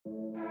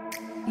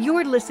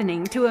You're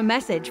listening to a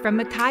message from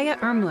Micaiah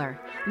Ermler,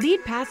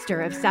 lead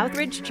pastor of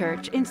Southridge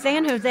Church in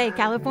San Jose,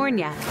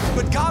 California.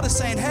 But God is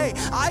saying, hey,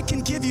 I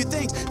can give you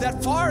things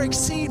that far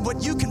exceed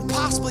what you can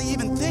possibly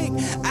even think,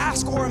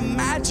 ask, or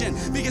imagine,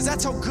 because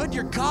that's how good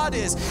your God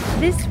is.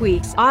 This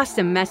week's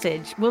awesome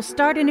message will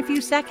start in a few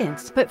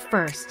seconds, but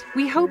first,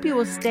 we hope you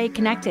will stay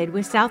connected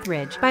with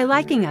Southridge by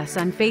liking us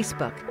on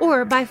Facebook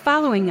or by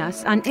following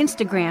us on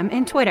Instagram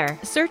and Twitter.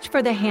 Search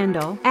for the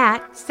handle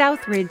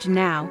 @Southridge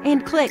Now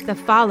and click the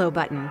follow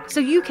button so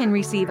you can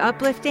receive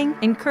uplifting,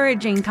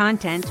 encouraging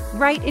content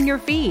right in your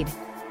feed.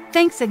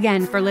 Thanks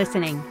again for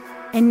listening.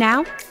 And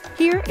now,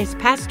 here is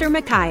Pastor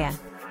Micaiah.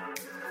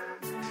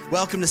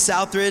 Welcome to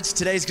Southridge.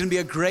 Today's going to be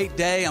a great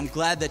day. I'm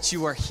glad that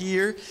you are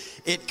here.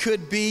 It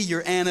could be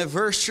your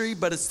anniversary,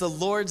 but it's the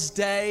Lord's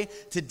Day.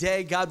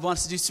 Today, God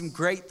wants to do some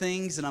great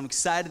things, and I'm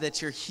excited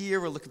that you're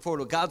here. We're looking forward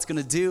to what God's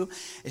going to do,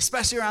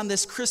 especially around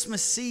this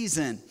Christmas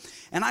season.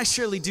 And I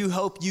surely do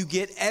hope you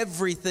get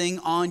everything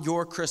on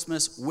your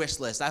Christmas wish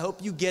list. I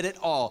hope you get it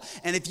all.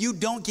 And if you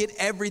don't get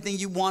everything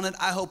you wanted,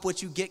 I hope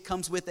what you get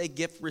comes with a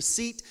gift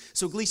receipt,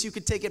 so at least you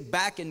can take it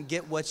back and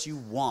get what you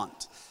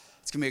want.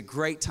 It's going to be a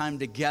great time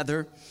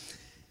together.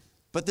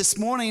 But this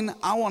morning,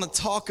 I want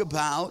to talk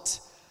about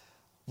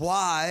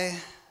why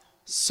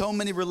so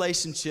many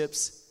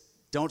relationships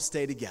don't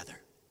stay together.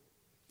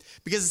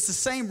 Because it's the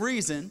same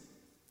reason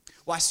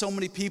why so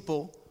many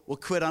people will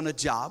quit on a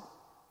job,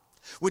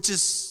 which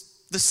is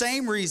the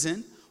same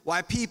reason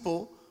why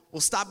people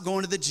will stop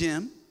going to the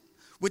gym,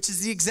 which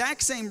is the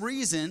exact same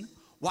reason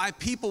why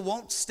people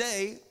won't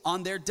stay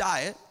on their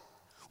diet,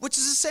 which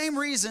is the same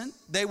reason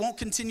they won't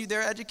continue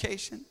their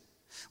education,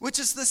 which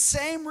is the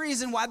same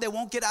reason why they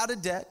won't get out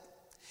of debt.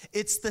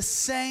 It's the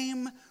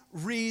same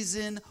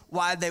reason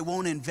why they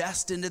won't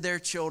invest into their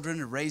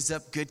children and raise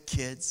up good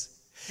kids.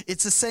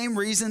 It's the same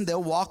reason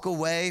they'll walk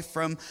away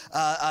from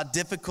a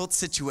difficult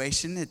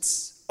situation.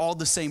 It's all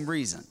the same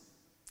reason.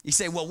 You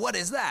say, well, what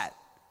is that?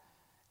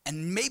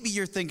 And maybe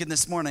you're thinking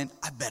this morning,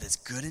 I bet it's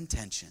good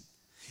intention.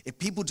 If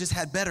people just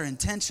had better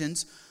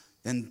intentions,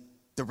 then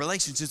the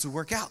relationships would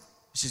work out.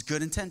 It's just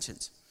good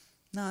intentions.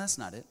 No, that's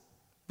not it.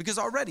 Because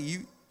already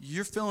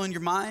you're filling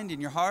your mind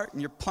and your heart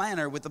and your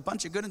planner with a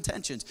bunch of good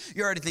intentions.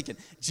 You're already thinking,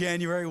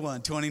 January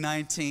 1,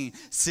 2019,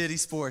 City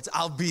Sports.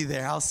 I'll be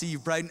there. I'll see you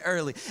bright and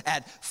early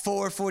at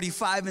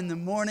 4:45 in the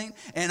morning,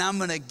 and I'm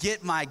going to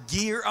get my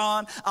gear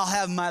on. I'll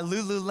have my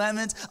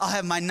Lululemons. I'll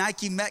have my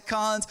Nike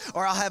Metcons,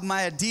 or I'll have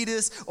my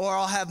Adidas, or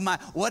I'll have my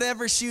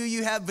whatever shoe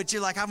you have, but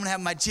you're like, I'm going to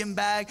have my gym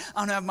bag.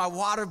 I'm going to have my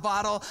water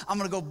bottle. I'm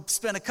going to go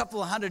spend a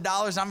couple of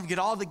 $100s. I'm going to get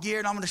all the gear,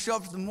 and I'm going to show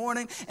up in the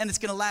morning, and it's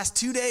going to last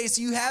 2 days.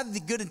 You have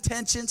the good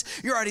intentions.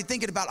 You're already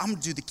thinking about, I'm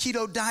going to do the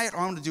keto diet,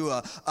 or I'm going to do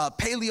a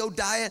paleo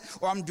diet,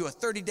 or I'm going to do a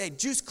 30-day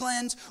juice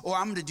cleanse, or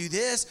I'm going to do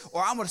this,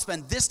 or I'm going to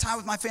spend this time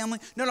with my family.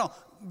 No,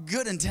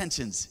 good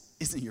intentions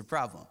isn't your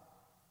problem.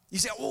 You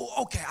say,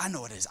 oh, okay, I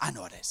know it is.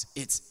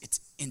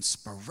 It's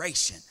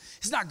inspiration.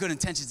 It's not good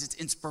intentions, it's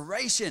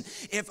inspiration.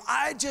 If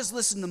I just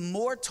listen to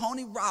more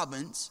Tony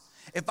Robbins,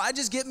 if I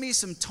just get me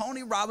some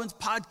Tony Robbins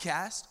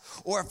podcast,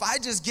 or if I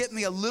just get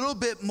me a little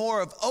bit more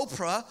of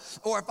Oprah,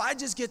 or if I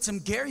just get some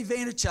Gary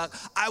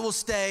Vaynerchuk, I will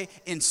stay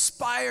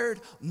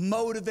inspired,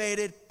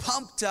 motivated,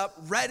 pumped up,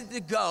 ready to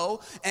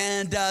go,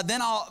 and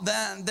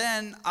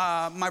then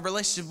my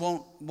relationship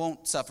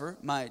won't suffer,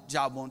 my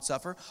job won't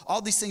suffer,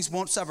 all these things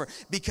won't suffer,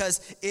 because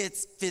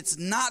if it's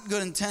not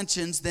good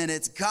intentions, then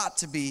it's got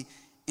to be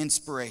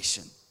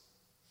inspiration.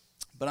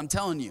 But I'm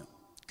telling you,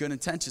 good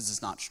intentions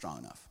is not strong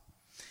enough.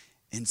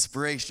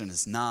 Inspiration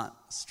is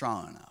not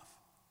strong enough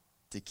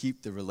to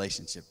keep the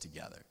relationship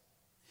together.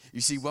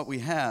 You see, what we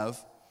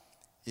have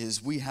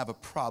is we have a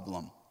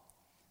problem,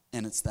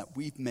 and it's that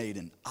we've made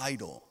an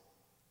idol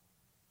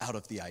out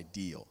of the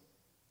ideal.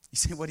 You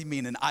say, what do you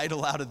mean, an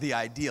idol out of the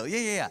ideal?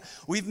 Yeah.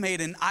 We've made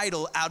an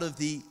idol out of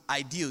the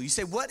ideal. You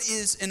say, what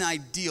is an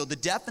ideal? The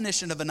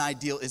definition of an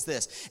ideal is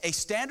this: a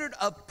standard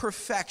of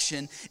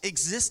perfection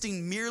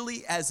existing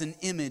merely as an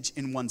image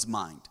in one's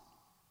mind.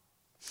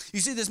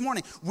 You see, this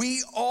morning,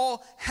 we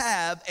all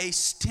have a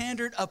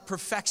standard of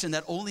perfection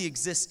that only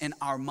exists in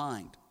our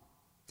mind.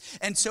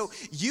 And so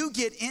you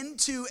get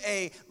into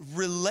a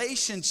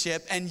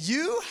relationship and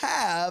you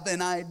have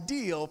an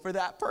ideal for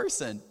that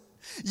person.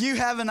 You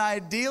have an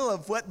ideal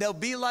of what they'll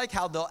be like,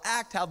 how they'll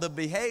act, how they'll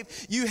behave.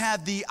 You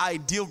have the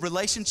ideal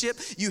relationship.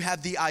 You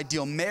have the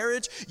ideal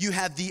marriage. You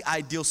have the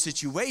ideal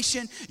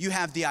situation. You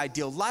have the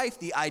ideal life,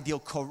 the ideal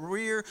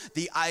career,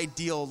 the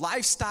ideal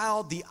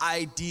lifestyle, the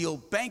ideal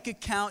bank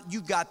account.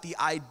 You got the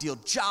ideal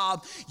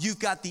job. You've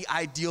got the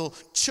ideal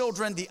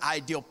children, the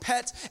ideal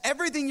pets.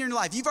 Everything in your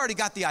life, you've already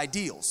got the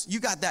ideals. You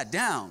got that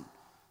down.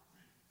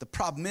 The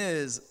problem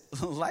is,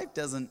 life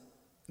doesn't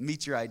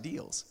meet your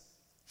ideals.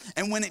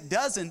 And when it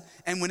doesn't,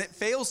 and when it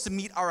fails to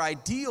meet our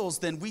ideals,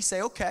 then we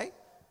say, okay,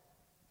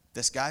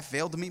 This guy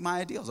failed to meet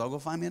my ideals. I'll go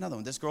find me another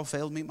one. This girl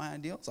failed to meet my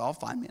ideals. I'll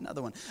find me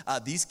another one.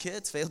 These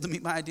kids failed to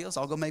meet my ideals.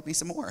 I'll go make me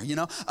some more,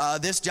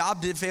 This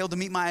job did fail to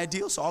meet my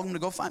ideals, so I'm going to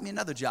go find me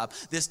another job.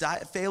 This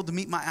diet failed to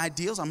meet my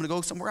ideals. I'm going to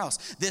go somewhere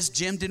else. This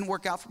gym didn't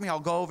work out for me. I'll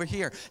go over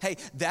here. Hey,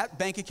 that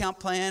bank account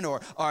plan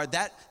or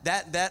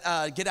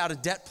that get out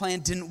of debt plan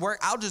didn't work.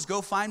 I'll just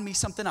go find me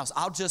something else.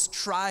 I'll just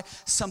try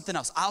something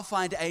else. I'll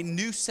find a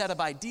new set of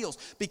ideals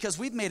because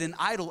we've made an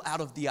idol out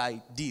of the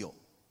ideal.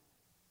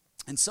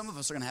 And some of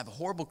us are going to have a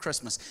horrible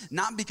Christmas,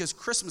 not because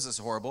Christmas is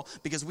horrible,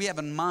 because we have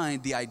in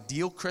mind the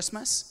ideal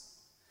Christmas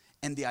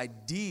and the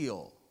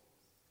ideal.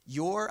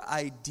 Your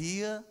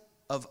idea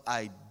of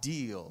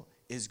ideal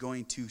is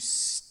going to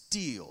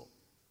steal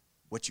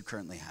what you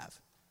currently have.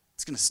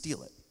 It's going to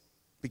steal it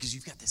because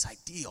you've got this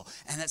ideal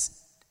and that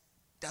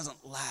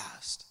doesn't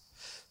last.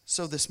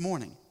 So this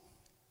morning,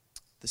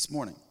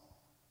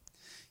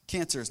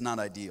 cancer is not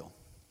ideal,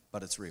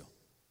 but it's real.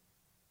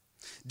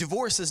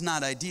 Divorce is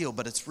not ideal,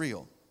 but it's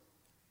real.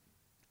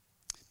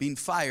 Being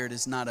fired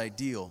is not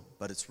ideal,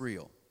 but it's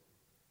real.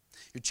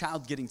 Your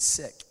child getting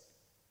sick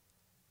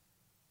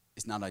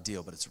is not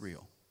ideal, but it's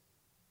real.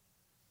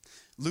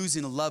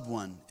 Losing a loved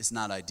one is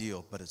not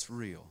ideal, but it's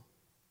real.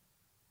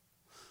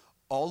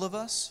 All of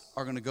us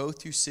are going to go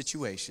through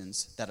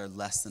situations that are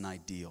less than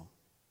ideal.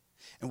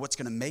 And what's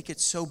going to make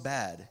it so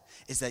bad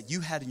is that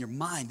you had in your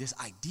mind this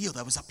ideal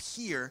that was up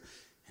here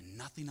and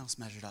nothing else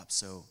measured up.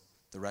 So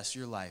the rest of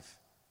your life,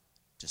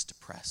 just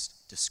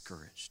depressed,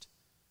 discouraged.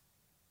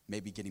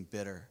 Maybe getting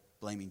bitter,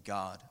 blaming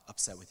God,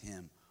 upset with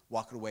him,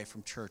 walking away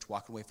from church,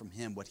 walking away from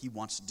him, what he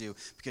wants to do,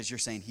 because you're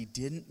saying he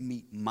didn't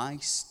meet my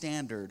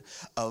standard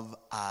of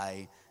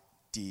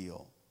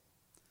ideal.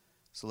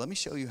 So let me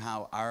show you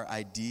how our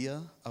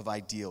idea of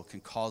ideal can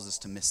cause us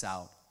to miss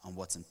out on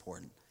what's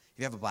important. If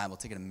you have a Bible,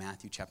 take it to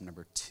Matthew chapter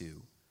number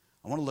 2.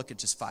 I want to look at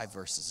just 5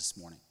 verses this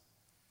morning.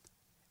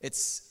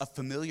 It's a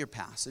familiar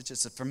passage.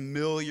 It's a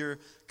familiar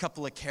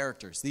couple of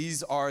characters.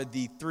 These are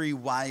the 3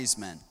 wise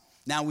men.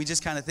 Now, we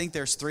just kind of think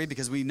there's 3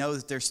 because we know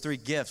that there's 3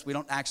 gifts. We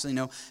don't actually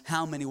know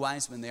how many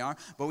wise men they are.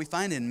 But we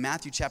find it in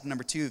Matthew chapter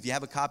number 2. If you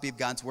have a copy of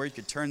God's Word, you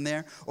could turn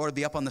there, or it'll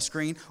be up on the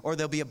screen, or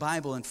there'll be a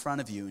Bible in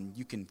front of you, and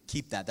you can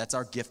keep that. That's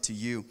our gift to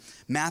you.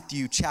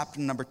 Matthew chapter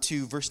number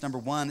 2, verse number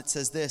 1, it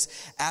says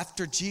this: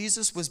 After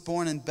Jesus was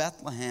born in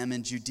Bethlehem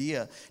in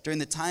Judea, during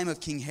the time of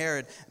King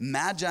Herod,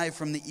 Magi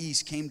from the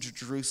east came to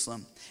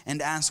Jerusalem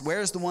and asked, "Where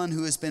is the one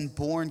who has been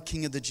born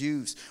King of the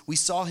Jews? We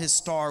saw his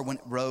star when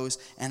it rose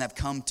and have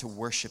come to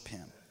worship him."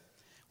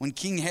 When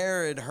King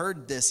Herod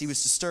heard this, he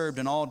was disturbed,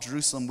 and all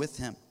Jerusalem with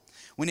him.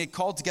 When he had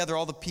called together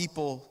all the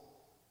people,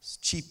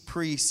 chief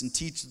priests and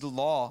teachers of the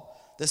law,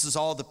 this is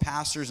all the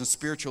pastors and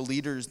spiritual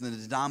leaders in the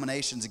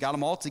denominations, he got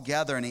them all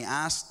together and he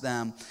asked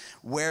them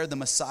where the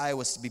Messiah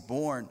was to be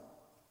born.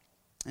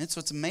 And it's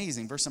what's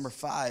amazing. Verse number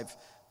 5,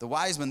 the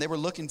wise men, they were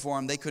looking for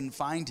him, they couldn't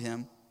find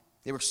him.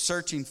 They were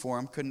searching for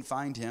him, couldn't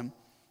find him.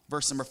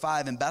 Verse number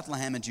 5, in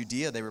Bethlehem in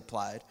Judea, they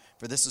replied,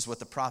 for this is what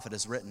the prophet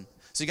has written.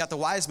 So you got the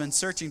wise men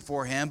searching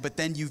for him, but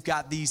then you've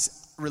got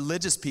these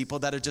religious people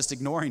that are just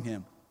ignoring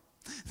him.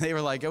 They were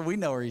like, oh, we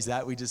know where he's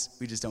at, we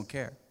just don't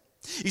care.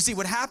 You see,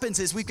 what happens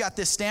is we've got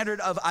this standard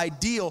of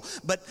ideal,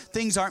 but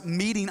things aren't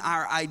meeting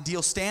our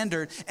ideal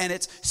standard, and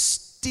it's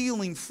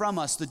stealing from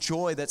us the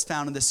joy that's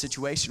found in this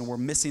situation. We're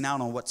missing out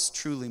on what's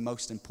truly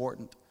most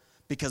important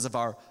because of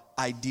our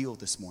ideal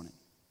this morning.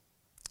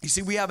 You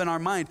see, we have in our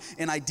mind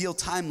an ideal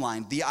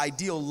timeline, the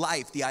ideal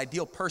life, the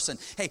ideal person.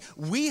 Hey,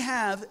 we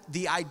have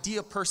the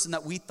ideal person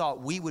that we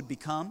thought we would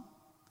become.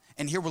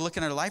 And here we're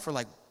looking at our life, we're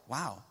like,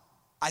 wow,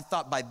 I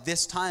thought by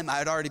this time I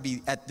would already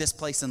be at this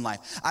place in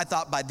life. I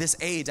thought by this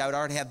age I would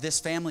already have this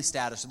family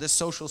status or this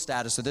social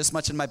status or this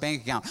much in my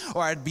bank account,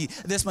 or I'd be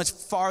this much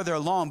farther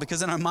along,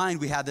 because in our mind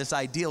we had this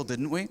ideal,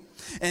 didn't we?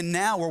 And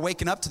now we're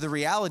waking up to the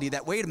reality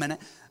that, wait a minute,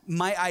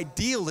 my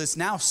ideal is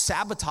now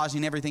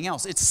sabotaging everything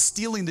else. It's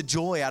stealing the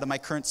joy out of my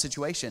current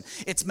situation.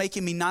 It's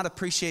making me not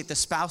appreciate the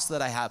spouse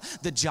that I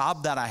have, the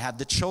job that I have,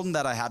 the children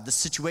that I have, the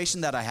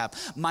situation that I have,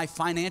 my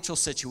financial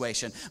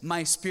situation,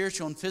 my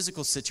spiritual and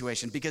physical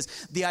situation, because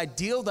the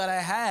ideal that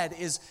I had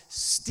is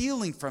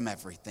stealing from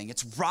everything.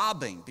 It's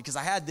robbing, because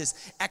I had this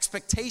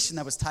expectation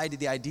that was tied to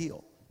the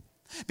ideal.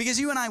 Because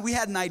you and I, we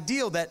had an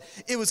ideal that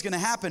it was going to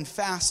happen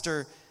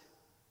faster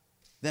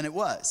than it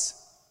was.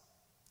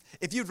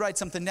 If you'd write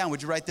something down,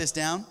 would you write this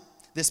down?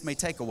 This may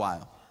take a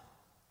while.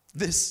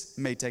 This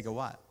may take a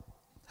while.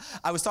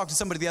 I was talking to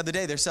somebody the other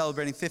day, they're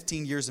celebrating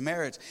 15 years of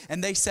marriage,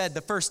 and they said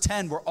the first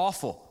 10 were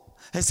awful.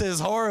 They said it was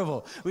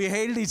horrible. We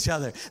hated each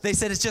other. They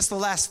said it's just the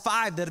last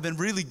 5 that have been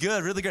really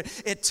good, really good.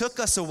 It took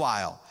us a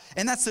while.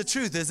 And that's the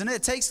truth, isn't it?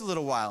 It takes a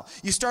little while.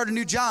 You start a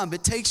new job,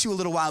 it takes you a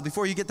little while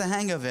before you get the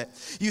hang of it.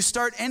 You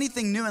start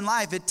anything new in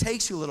life, it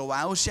takes you a little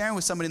while. I was sharing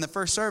with somebody in the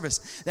first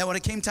service that when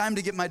it came time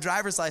to get my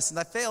driver's license,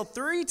 I failed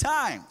 3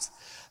 times.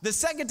 The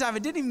second time, I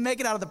didn't even make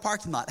it out of the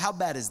parking lot. How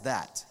bad is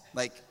that?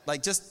 Like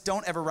just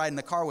don't ever ride in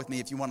the car with me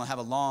if you want to have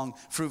a long,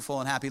 fruitful,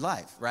 and happy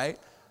life, right?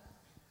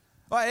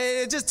 Well,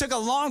 it just took a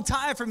long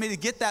time for me to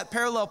get that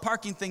parallel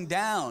parking thing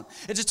down.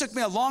 It just took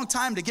me a long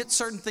time to get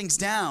certain things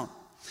down.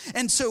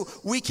 And so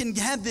we can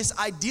have this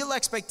ideal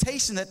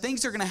expectation that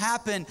things are going to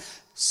happen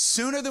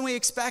sooner than we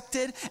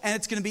expected, and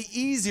it's going to be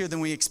easier than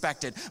we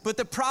expected. But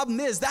the problem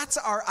is, that's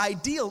our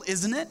ideal,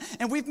 isn't it?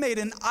 And we've made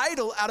an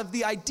idol out of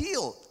the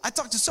ideal. I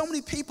talk to so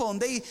many people, and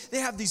they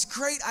have these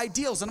great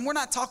ideals, and we're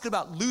not talking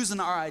about losing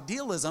our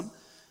idealism.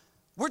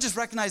 We're just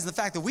recognizing the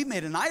fact that we've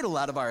made an idol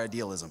out of our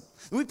idealism.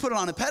 We put it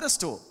on a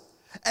pedestal,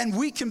 and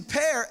we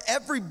compare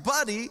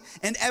everybody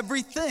and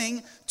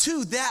everything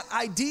to that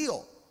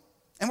ideal.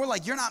 And we're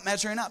like, you're not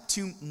measuring up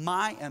to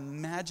my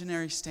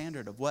imaginary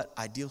standard of what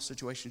ideal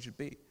situation should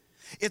be.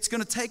 It's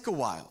going to take a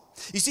while.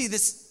 You see, it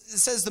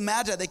says the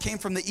Magi, they came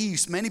from the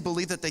east. Many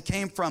believe that they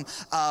came from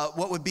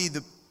what would be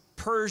the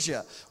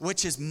Persia,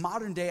 which is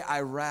modern day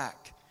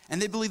Iraq.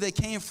 And they believe they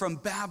came from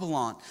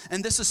Babylon.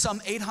 And this is some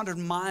 800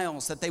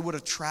 miles that they would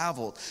have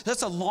traveled.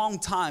 That's a long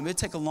time. It'd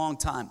take a long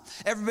time.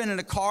 Ever been in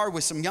a car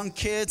with some young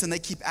kids and they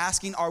keep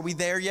asking, are we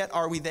there yet?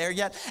 Are we there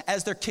yet?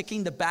 As they're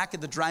kicking the back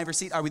of the driver's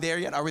seat, are we there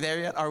yet? Are we there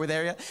yet? Are we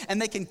there yet?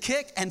 And they can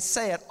kick and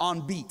say it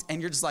on beat.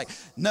 And you're just like,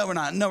 no, we're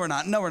not. No, we're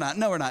not. No, we're not.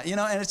 No, we're not. You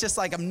know, and it's just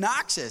like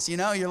obnoxious. You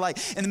know, you're like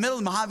in the middle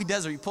of the Mojave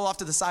Desert, you pull off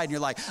to the side and you're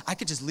like, I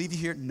could just leave you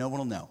here. No one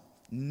will know.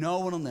 No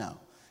one will know.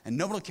 And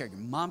nobody will care. Your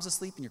mom's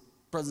asleep and your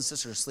brothers and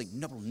sisters are asleep.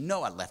 Nobody will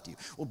know I left you.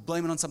 We'll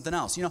blame it on something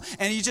else, you know.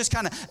 And you just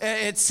kind of,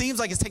 it seems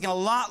like it's taking a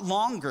lot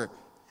longer.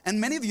 And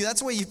many of you,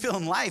 that's the way you feel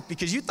in life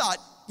because you thought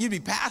you'd be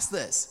past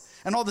this.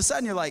 And all of a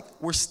sudden you're like,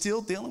 we're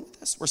still dealing with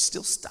this? We're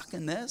still stuck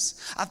in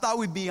this? I thought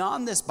we'd be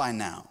on this by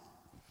now.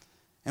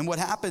 And what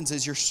happens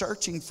is you're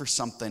searching for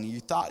something. You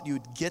thought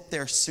you'd get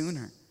there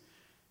sooner.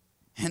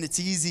 And it's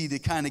easy to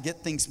kind of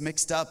get things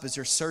mixed up as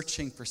you're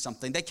searching for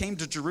something. They came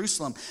to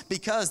Jerusalem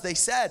because they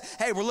said,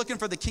 hey, we're looking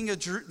for the king of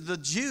the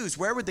Jews.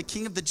 Where would the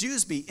king of the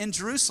Jews be? In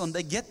Jerusalem.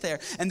 They get there,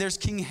 and there's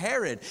King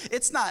Herod.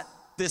 It's not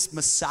this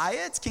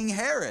Messiah, it's King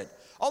Herod.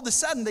 All of a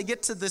sudden, they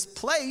get to this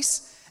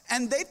place,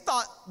 and they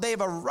thought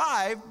they've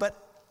arrived,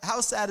 but how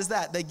sad is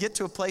that? They get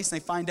to a place, and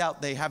they find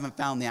out they haven't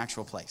found the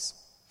actual place.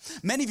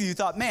 Many of you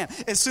thought, man,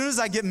 as soon as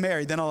I get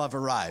married, then I'll have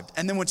arrived.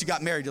 And then once you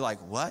got married, you're like,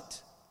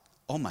 what?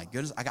 Oh my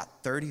goodness, I got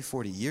 30,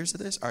 40 years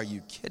of this? Are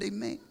you kidding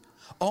me?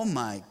 Oh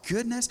my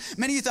goodness.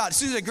 Many of you thought as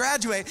soon as I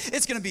graduate,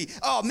 it's going to be,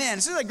 oh man,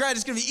 as soon as I graduate,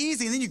 it's going to be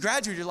easy. And then you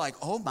graduate, you're like,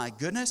 oh my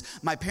goodness,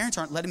 my parents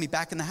aren't letting me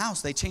back in the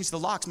house. They changed the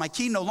locks. My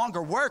key no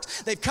longer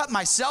works. They've cut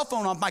my cell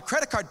phone off. My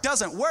credit card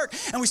doesn't work.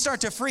 And we start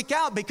to freak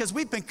out because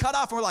we've been cut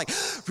off. And we're like,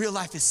 real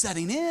life is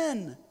setting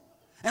in.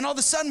 And all of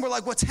a sudden, we're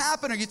like, what's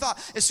happened? Or you thought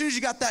as soon as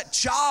you got that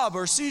job,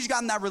 or as soon as you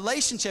got in that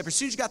relationship, or as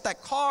soon as you got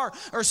that car,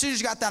 or as soon as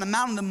you got that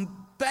amount in the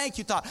bank,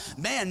 you thought,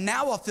 man,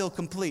 now I'll feel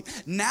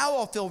complete. Now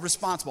I'll feel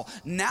responsible.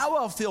 Now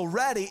I'll feel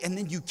ready. And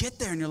then you get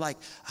there and you're like,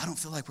 I don't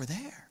feel like we're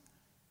there.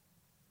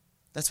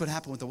 That's what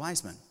happened with the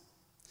wise men.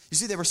 You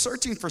see, they were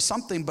searching for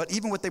something, but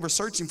even what they were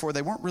searching for,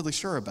 they weren't really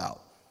sure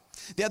about.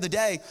 The other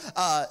day,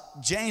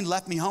 Jane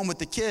left me home with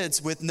the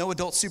kids with no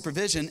adult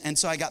supervision, and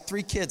so I got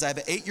 3 kids. I have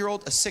an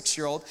 8-year-old, a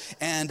 6-year-old,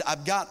 and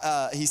I've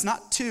got, he's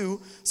not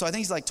 2, so I think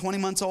he's like 20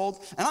 months old,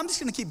 and I'm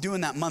just going to keep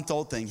doing that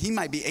month-old thing. He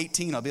might be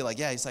 18. I'll be like,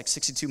 yeah, he's like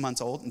 62 months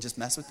old, and just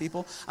mess with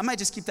people. I might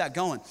just keep that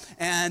going.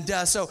 And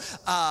so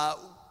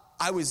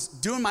I was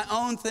doing my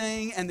own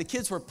thing and the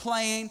kids were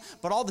playing,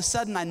 but all of a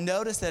sudden I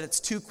noticed that it's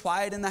too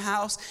quiet in the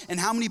house. And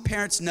how many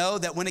parents know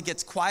that when it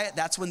gets quiet,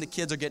 that's when the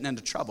kids are getting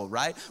into trouble,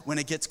 right? When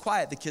it gets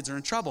quiet, the kids are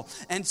in trouble.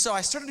 And so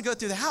I started to go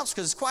through the house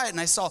because it's quiet, and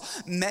I saw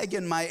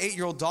Megan, my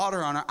 8-year-old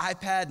daughter, on her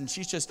iPad, and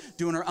she's just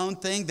doing her own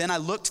thing. Then I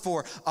looked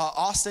for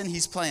Austin.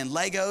 He's playing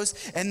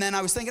Legos. And then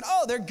I was thinking,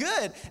 oh, they're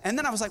good. And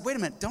then I was like, wait a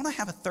minute, don't I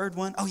have a third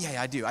one? Oh,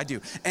 yeah, I do.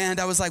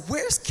 And I was like,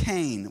 where's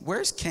Cain?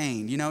 Where's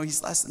Cain? You know,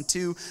 he's less than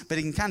 2, but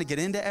he can kind of get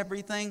into everything.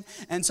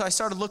 And so I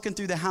started looking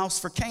through the house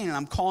for Cain, and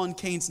I'm calling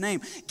Cain's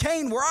name.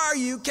 Cain, where are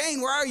you?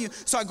 Cain, where are you?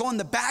 So I go in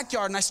the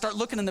backyard, and I start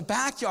looking in the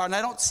backyard, and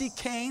I don't see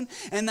Cain.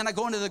 And then I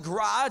go into the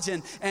garage,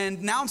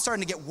 and now I'm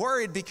starting to get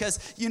worried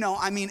because, you know,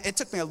 I mean, it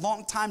took me a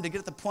long time to get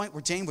at the point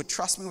where Jane would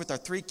trust me with our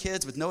 3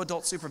 kids with no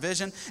adult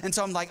supervision. And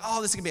so I'm like, oh,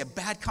 this is going to be a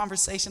bad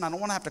conversation. I don't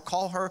want to have to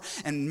call her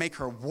and make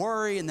her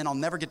worry, and then I'll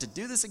never get to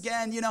do this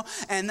again, you know.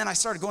 And then I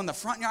started going in the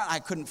front yard. I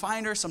couldn't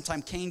find her.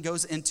 Sometime Cain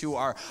goes into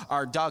our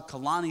dog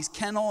Kalani's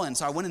kennel, and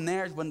so I went in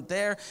there, went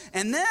there.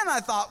 And then I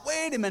thought,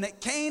 wait a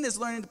minute, Cain is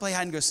learning to play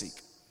hide and go seek.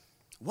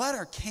 What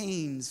are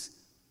Cain's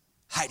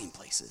hiding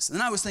places? And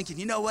then I was thinking,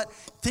 you know what?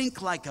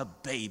 Think like a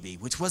baby,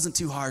 which wasn't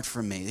too hard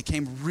for me. It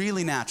came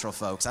really natural,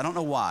 folks. I don't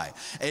know why.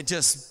 It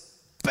just,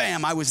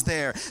 bam, I was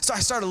there. So I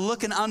started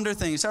looking under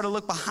things, started to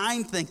look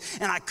behind things,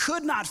 and I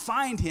could not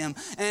find him.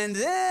 And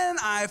then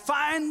I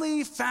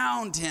finally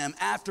found him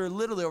after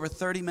literally over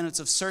 30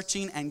 minutes of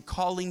searching and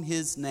calling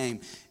his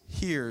name.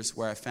 Here's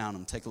where I found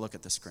him. Take a look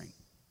at the screen.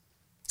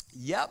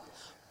 Yep,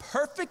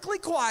 perfectly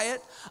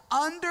quiet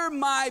under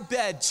my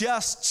bed,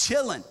 just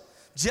chilling.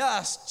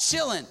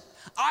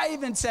 I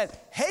even said,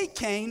 hey,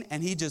 Cain,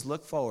 and he just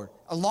looked forward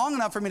long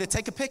enough for me to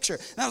take a picture.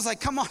 And I was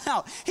like, come on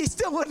out. He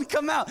still wouldn't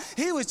come out.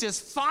 He was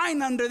just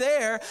fine under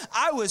there.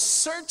 I was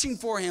searching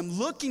for him,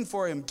 looking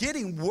for him,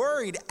 getting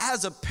worried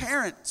as a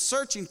parent,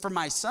 searching for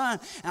my son,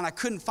 and I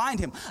couldn't find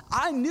him.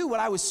 I knew what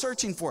I was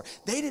searching for.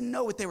 They didn't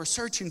know what they were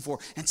searching for.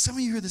 And some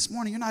of you here this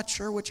morning, you're not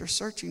sure what you're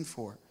searching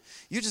for.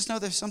 You just know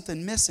there's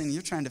something missing.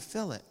 You're trying to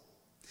fill it.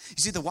 You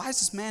see, the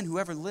wisest man who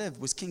ever lived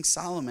was King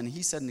Solomon.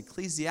 He said in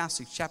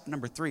Ecclesiastes chapter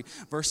number 3,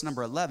 verse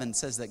number 11,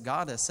 says that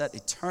God has set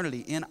eternity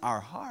in our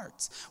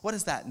hearts. What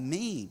does that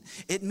mean?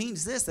 It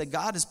means this, that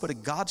God has put a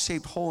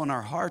God-shaped hole in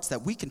our hearts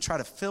that we can try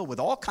to fill with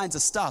all kinds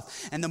of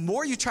stuff. And the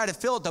more you try to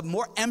fill it, the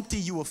more empty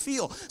you will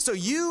feel. So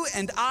you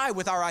and I,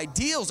 with our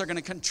ideals, are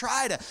going to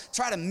try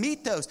to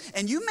meet those.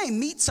 And you may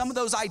meet some of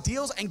those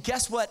ideals, and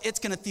guess what? It's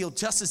going to feel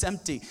just as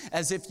empty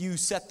as if you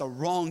set the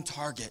wrong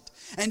target.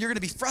 And you're going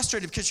to be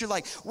frustrated because you're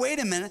like, wait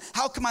a minute,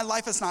 how come my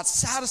life is not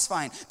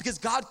satisfying? Because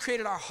God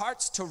created our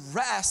hearts to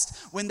rest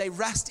when they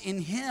rest in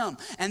him.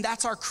 And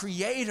that's our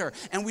creator.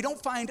 And we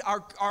don't find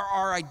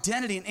our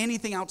identity in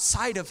anything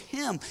outside of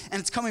him. And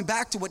it's coming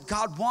back to what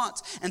God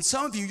wants. And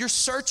some of you, you're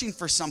searching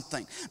for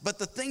something. But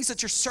the things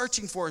that you're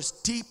searching for is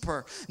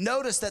deeper.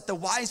 Notice that the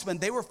wise men,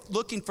 they were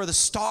looking for the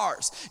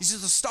stars. You see,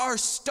 the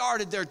stars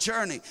started their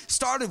journey.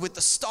 Started with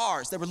the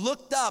stars. They were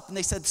looked up and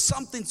they said,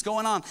 something's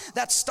going on.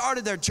 That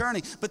started their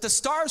journey. But the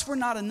stars were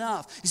not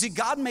enough. You see,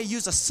 God may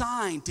use a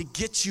sign to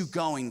get you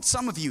going.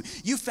 Some of you,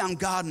 you found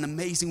God in an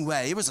amazing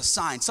way. It was a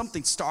sign.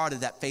 Something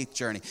started that faith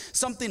journey.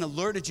 Something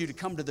alerted you to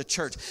come to the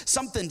church.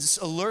 Something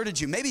alerted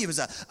you. Maybe it was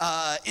a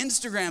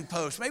Instagram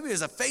post. Maybe it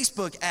was a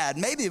Facebook ad.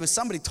 Maybe it was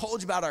somebody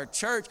told you about our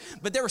church.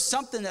 But there was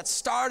something that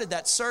started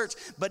that search.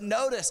 But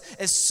notice,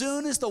 as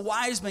soon as the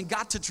wise men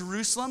got to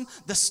Jerusalem,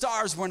 the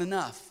stars weren't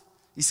enough.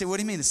 You say, what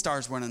do you mean the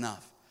stars weren't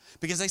enough?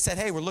 Because they said,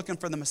 hey, we're looking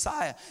for the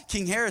Messiah.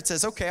 King Herod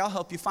says, okay, I'll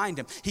help you find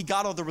him. He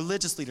got all the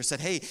religious leaders, said,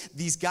 hey,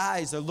 these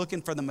guys are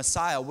looking for the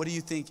Messiah. What do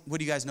you think? What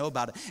do you guys know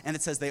about it? And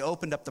it says they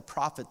opened up the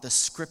prophet, the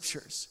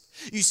scriptures.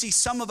 You see,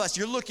 some of us,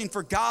 you're looking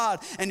for God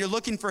and you're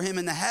looking for him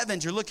in the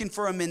heavens. You're looking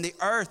for him in the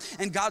earth.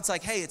 And God's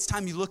like, hey, it's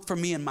time you look for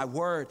me in my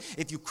word.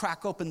 If you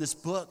crack open this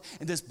book,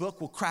 and this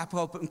book will crack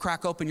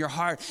open your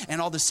heart,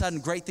 and all of a sudden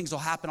great things will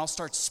happen. I'll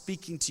start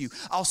speaking to you.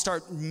 I'll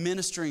start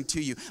ministering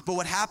to you. But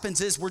what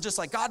happens is we're just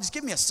like, God, just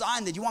give me a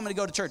sign that you want me to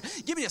go to church.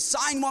 Give me a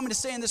sign you want me to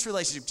stay in this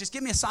relationship. Just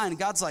give me a sign. And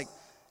God's like,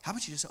 how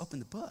about you just open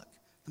the book?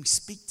 Let me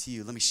speak to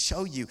you. Let me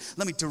show you.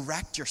 Let me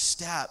direct your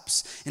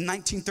steps. In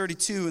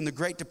 1932, in the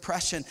Great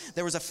Depression,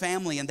 there was a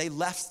family and they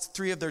left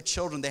 3 of their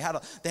children. They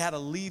had to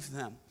leave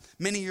them.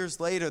 Many years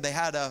later, they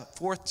had a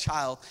 4th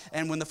child.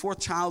 And when the 4th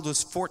child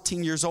was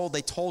 14 years old,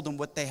 they told them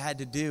what they had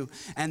to do.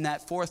 And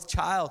that 4th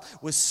child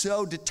was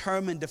so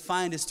determined to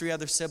find his 3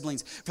 other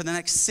siblings. For the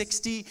next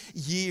 60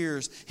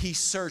 years, he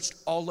searched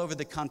all over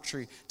the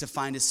country to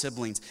find his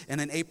siblings.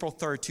 And on April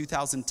 3rd,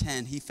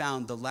 2010, he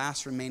found the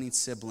last remaining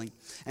sibling.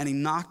 And he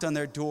knocked on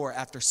their door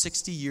after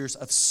 60 years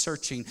of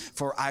searching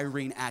for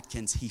Irene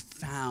Atkins. He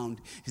found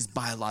his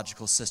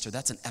biological sister.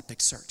 That's an epic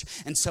search.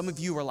 And some of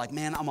you are like,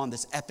 man, I'm on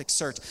this epic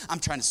search. I'm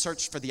trying to search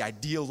for the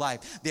ideal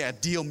life, the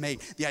ideal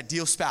mate, the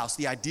ideal spouse,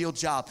 the ideal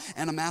job.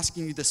 And I'm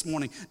asking you this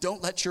morning,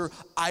 don't let your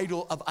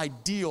idol of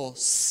ideal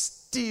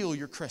steal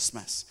your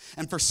Christmas.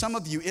 And for some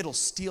of you, it'll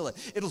steal it.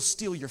 It'll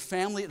steal your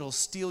family. It'll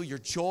steal your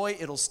joy.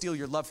 It'll steal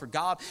your love for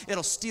God.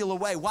 It'll steal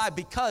away. Why?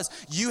 Because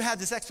you had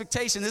this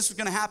expectation this was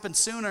going to happen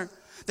sooner,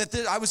 that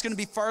I was going to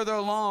be further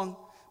along.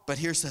 But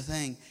here's the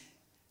thing.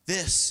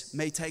 This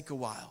may take a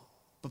while,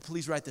 but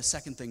please write the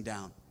second thing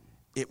down.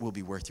 It will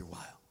be worth your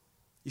while.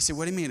 You say,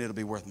 what do you mean it'll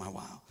be worth my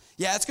while?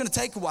 Yeah, it's going to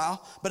take a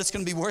while, but it's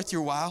going to be worth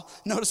your while.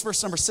 Notice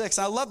verse number 6.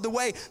 I love the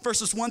way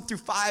verses 1 through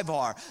 5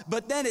 are,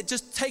 but then it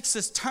just takes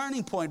this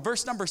turning point.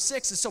 Verse number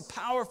 6 is so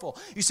powerful.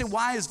 You say,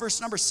 why is verse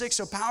number 6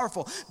 so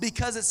powerful?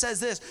 Because it says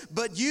this,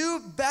 but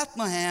you,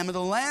 Bethlehem, in the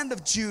land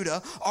of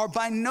Judah, are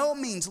by no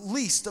means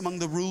least among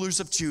the rulers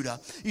of Judah.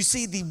 You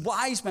see, the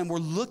wise men were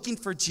looking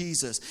for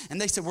Jesus,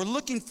 and they said, we're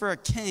looking for a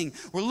king.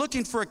 We're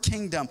looking for a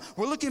kingdom.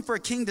 We're looking for a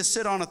king to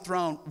sit on a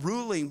throne,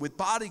 ruling with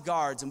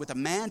bodyguards and with a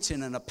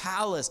mansion and a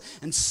palace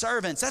and servants.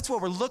 That's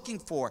what we're looking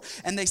for.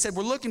 And they said,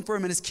 we're looking for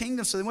him in his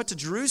kingdom. So they went to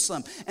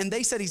Jerusalem. And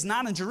they said, he's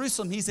not in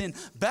Jerusalem. He's in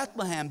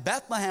Bethlehem.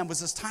 Bethlehem was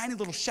this tiny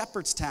little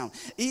shepherd's town.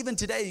 Even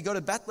today, you go to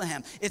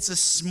Bethlehem. It's a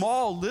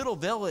small little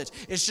village.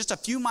 It's just a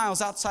few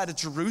miles outside of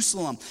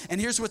Jerusalem.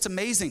 And here's what's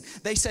amazing.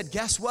 They said,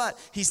 guess what?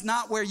 He's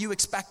not where you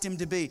expect him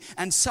to be.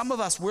 And some of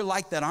us, we're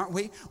like that, aren't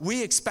we?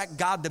 We expect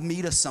God to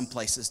meet us some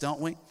places,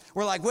 don't we?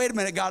 We're like, wait a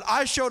minute, God,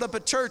 I showed up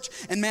at church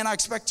and man, I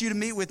expect you to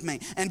meet with me.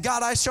 And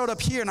God, I showed up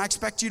here and I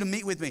expect you to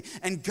meet with me.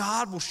 And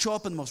God will show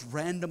up in the most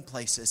random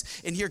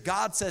places. And here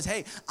God says,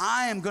 hey,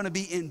 I am going to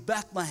be in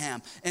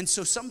Bethlehem. And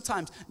so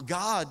sometimes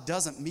God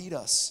doesn't meet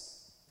us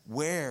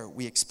where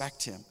we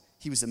expect him.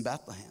 He was in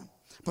Bethlehem.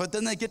 But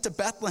then they get to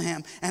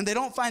Bethlehem and they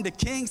don't find a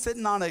king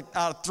sitting on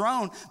a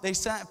throne. They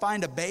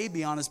find a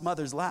baby on his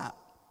mother's lap.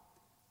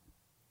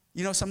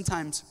 You know,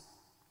 sometimes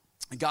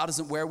God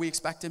isn't where we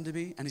expect him to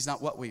be, and he's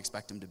not what we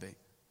expect him to be.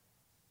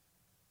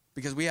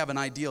 Because we have an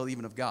ideal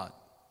even of God.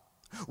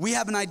 We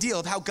have an ideal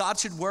of how God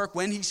should work,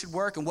 when he should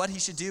work, and what he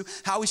should do,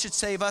 how he should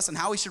save us, and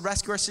how he should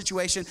rescue our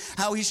situation,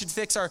 how he should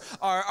fix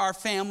our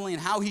family,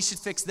 and how he should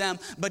fix them.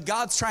 But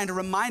God's trying to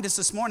remind us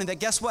this morning that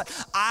guess what?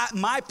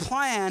 My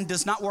plan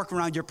does not work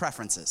around your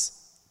preferences.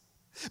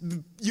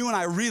 You and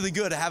I are really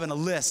good at having a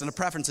list and the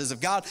preferences of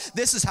God.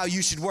 This is how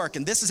you should work,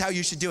 and this is how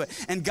you should do it.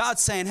 And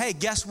God's saying, hey,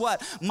 guess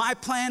what? My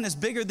plan is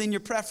bigger than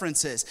your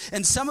preferences.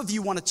 And some of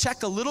you want to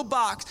check a little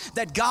box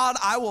that God,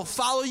 I will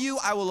follow you,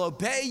 I will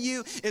obey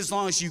you as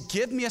long as you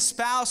give me a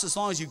spouse, as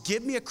long as you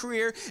give me a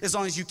career, as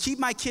long as you keep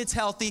my kids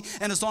healthy,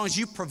 and as long as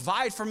you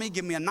provide for me,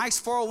 give me a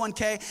nice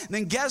 401k.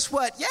 Then guess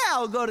what? Yeah,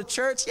 I'll go to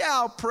church. Yeah,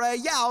 I'll pray.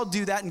 Yeah, I'll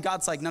do that. And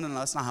God's like, no,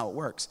 that's not how it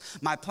works.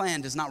 My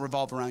plan does not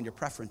revolve around your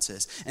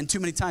preferences. And too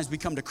many times we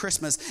come to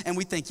Christmas and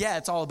we think, yeah,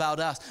 it's all about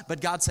us. But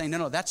God's saying,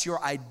 no, that's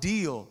your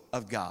ideal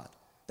of God.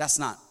 That's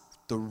not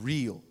the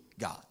real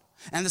God.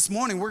 And this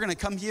morning we're going to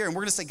come here and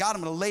we're going to say, God,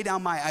 I'm going to lay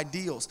down my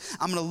ideals.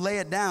 I'm going to lay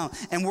it down.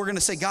 And we're going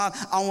to say, God,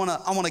 I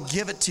want to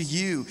give it to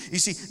you. You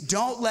see,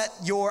 don't let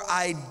your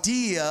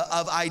idea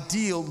of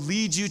ideal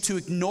lead you to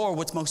ignore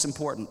what's most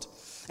important.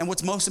 And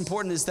what's most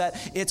important is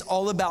that it's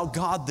all about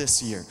God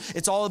this year.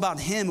 It's all about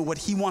him and what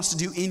he wants to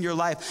do in your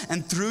life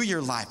and through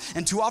your life.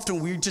 And too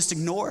often we just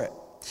ignore it.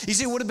 You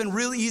see, it would have been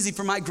really easy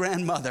for my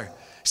grandmother.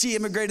 She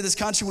immigrated to this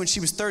country when she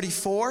was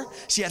 34.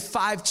 She had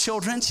 5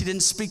 children. She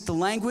didn't speak the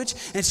language.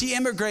 And she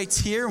immigrates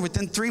here.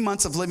 Within 3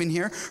 months of living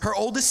here, her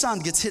oldest son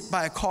gets hit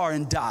by a car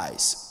and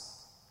dies.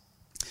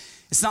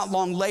 It's not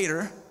long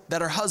later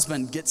that her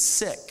husband gets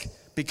sick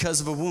because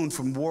of a wound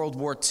from World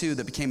War II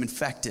that became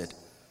infected.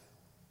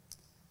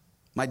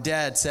 My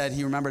dad said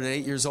he remembered at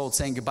 8 years old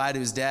saying goodbye to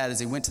his dad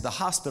as he went to the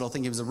hospital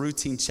thinking it was a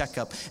routine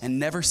checkup and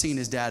never seen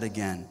his dad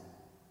again.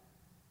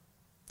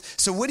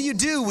 So what do you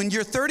do when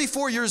you're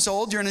 34 years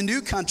old, you're in a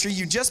new country,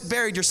 you just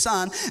buried your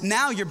son,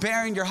 now you're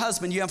burying your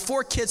husband, you have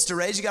 4 kids to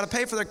raise, you got to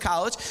pay for their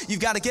college, you've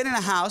got to get in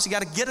a house, you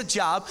got to get a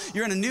job,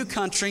 you're in a new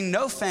country,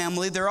 no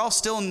family, they're all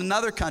still in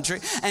another country,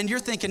 and you're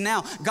thinking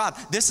now, God,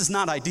 this is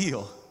not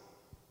ideal,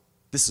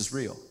 this is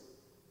real.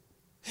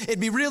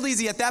 It'd be real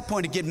easy at that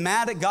point to get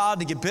mad at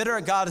God, to get bitter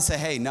at God, and say,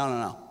 hey,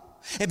 no.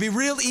 It'd be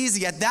real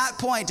easy at that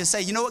point to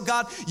say, you know what,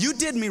 God, you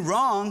did me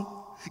wrong.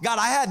 God,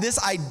 I had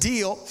this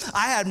ideal,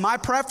 I had my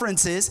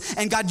preferences,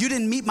 and God, you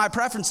didn't meet my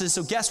preferences,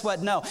 so guess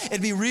what? No, it'd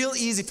be real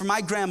easy for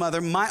my grandmother,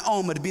 my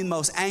Oma, to be the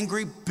most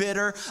angry,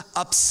 bitter,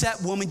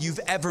 upset woman you've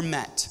ever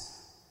met.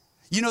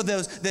 You know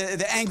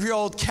the angry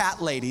old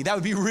cat lady. That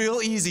would be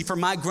real easy for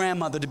my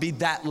grandmother to be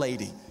that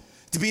lady.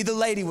 To be the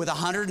lady with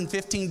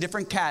 115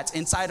 different cats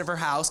inside of her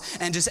house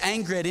and just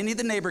angry at any of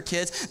the neighbor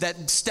kids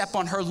that step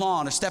on her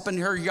lawn or step in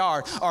her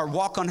yard or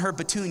walk on her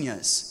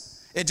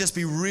petunias. It'd just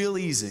be real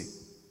easy.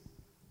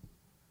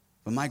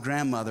 But my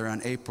grandmother on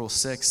April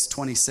 6,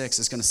 26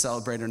 is going to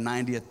celebrate her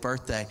 90th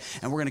birthday.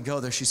 And we're going to go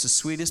there. She's the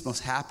sweetest,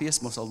 most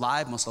happiest, most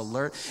alive, most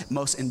alert,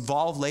 most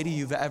involved lady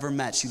you've ever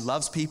met. She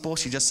loves people.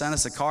 She just sent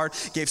us a card,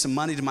 gave some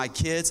money to my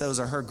kids. Those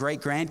are her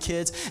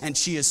great-grandkids. And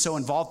she is so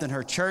involved in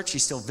her church. She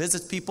still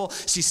visits people.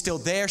 She's still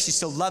there. She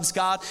still loves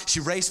God.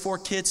 She raised 4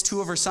 kids.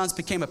 2 of her sons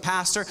became a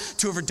pastor.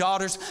 2 of her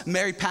daughters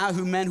married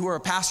men who were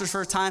pastors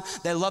for a time.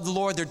 They love the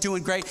Lord. They're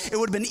doing great. It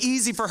would have been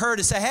easy for her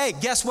to say, hey,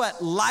 guess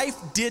what? Life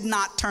did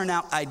not turn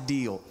out ideal.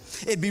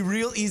 It'd be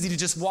real easy to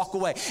just walk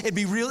away. It'd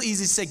be real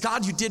easy to say,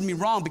 God, you did me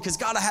wrong because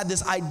God, I had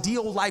this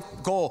ideal life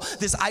goal,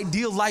 this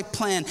ideal life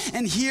plan.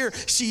 And here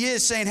she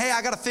is saying, hey,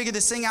 I got to figure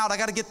this thing out. I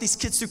got to get these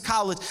kids through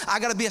college. I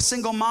got to be a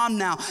single mom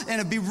now. And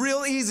it'd be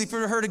real easy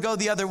for her to go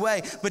the other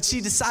way. But she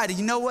decided,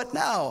 you know what?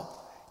 No.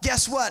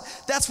 Guess what?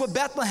 That's what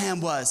Bethlehem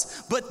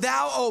was. But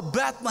thou, O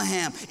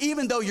Bethlehem,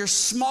 even though you're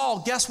small,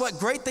 guess what?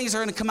 Great things are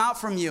going to come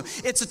out from you.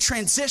 It's a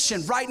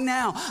transition right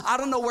now. I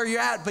don't know where you're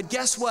at, but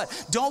guess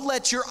what? Don't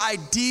let your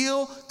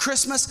ideal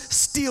Christmas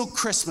steal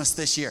Christmas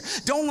this year.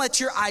 Don't let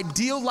your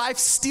ideal life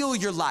steal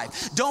your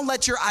life. Don't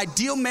let your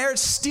ideal marriage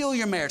steal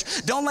your marriage.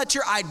 Don't let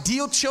your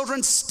ideal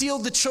children steal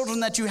the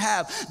children that you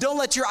have. Don't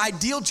let your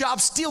ideal job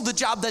steal the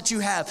job that you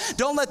have.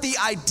 Don't let the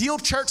ideal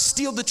church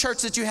steal the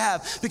church that you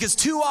have. Because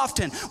too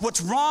often, what's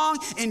wrong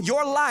in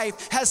your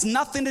life has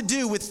nothing to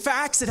do with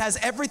facts. It has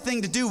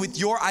everything to do with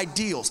your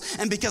ideals.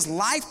 And because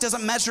life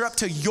doesn't measure up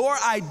to your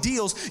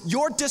ideals,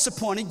 you're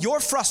disappointed, you're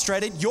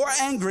frustrated, you're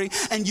angry,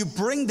 and you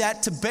bring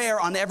that to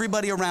bear on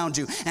everybody around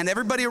you. And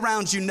everybody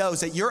around you knows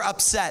that you're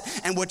upset.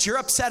 And what you're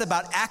upset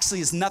about actually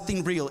is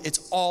nothing real.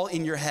 It's all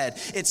in your head.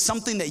 It's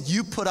something that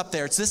you put up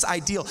there. It's this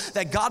ideal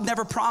that God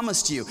never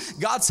promised you.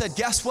 God said,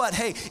 guess what?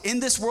 Hey, in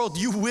this world,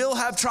 you will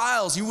have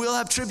trials. You will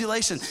have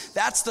tribulation.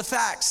 That's the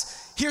facts.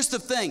 Here's the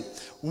thing.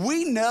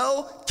 We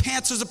know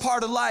cancer is a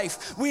part of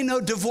life. We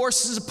know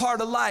divorce is a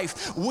part of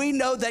life. We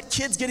know that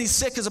kids getting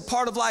sick is a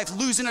part of life.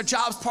 Losing a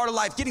job is part of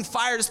life. Getting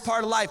fired is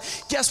part of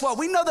life. Guess what?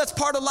 We know that's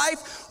part of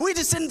life. We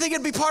just didn't think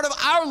it'd be part of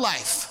our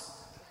life.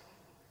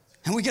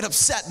 And we get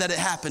upset that it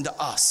happened to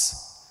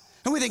us.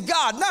 And we think,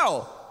 God,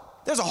 no.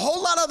 There's a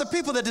whole lot of other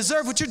people that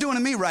deserve what you're doing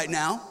to me right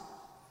now.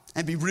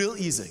 And be real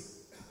easy.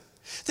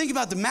 Think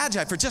about the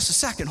Magi for just a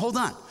second. Hold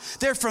on.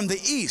 They're from the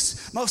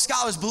east. Most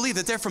scholars believe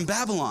that they're from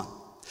Babylon.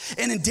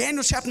 And in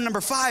Daniel chapter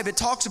number 5, it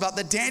talks about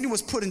that Daniel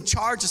was put in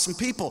charge of some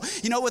people.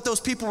 You know what those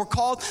people were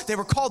called? They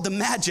were called the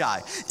Magi.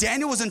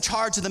 Daniel was in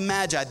charge of the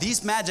Magi.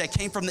 These Magi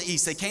came from the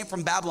east. They came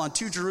from Babylon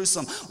to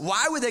Jerusalem.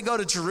 Why would they go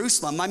to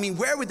Jerusalem? I mean,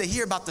 where would they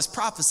hear about this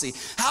prophecy?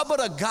 How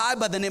about a guy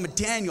by the name of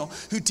Daniel,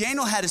 who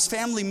Daniel had his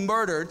family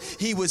murdered.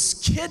 He was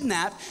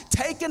kidnapped,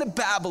 taken to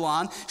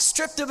Babylon,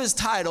 stripped of his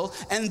title,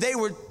 and they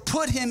would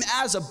put him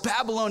as a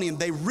Babylonian.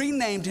 They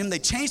renamed him. They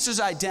changed his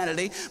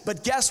identity.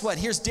 But guess what?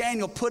 Here's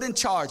Daniel put in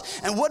charge.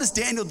 And what is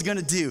Daniel going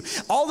to do?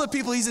 All the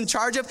people he's in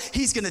charge of,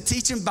 he's going to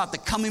teach them about the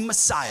coming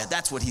Messiah.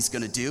 That's what he's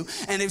going to do.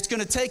 And it's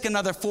going to take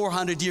another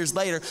 400 years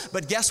later.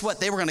 But guess what?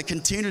 They were going to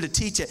continue to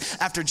teach it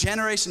after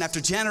generation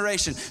after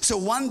generation. So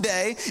one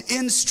day,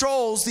 in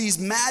strolls these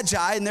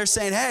Magi, and they're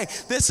saying, hey,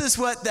 this is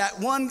what that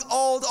one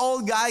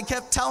old guy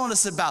kept telling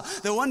us about.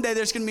 That one day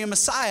there's going to be a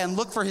Messiah, and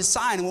look for his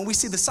sign. And when we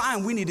see the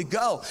sign, we need to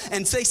go.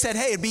 And they said,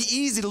 hey, it'd be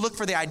easy to look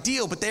for the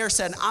ideal, but they are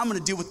saying, I'm going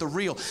to deal with the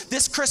real.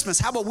 This Christmas,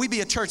 how about we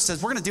be a church that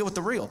says, we're going to deal with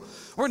the real.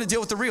 We're going to deal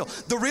with the real.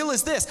 The real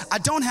is this: I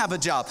don't have a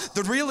job.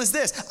 The real is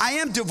this: I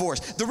am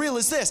divorced. The real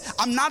is this: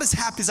 I'm not as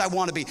happy as I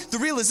want to be. The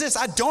real is this: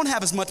 I don't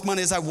have as much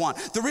money as I want.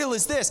 The real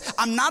is this: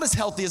 I'm not as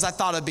healthy as I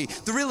thought I'd be.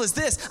 The real is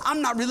this: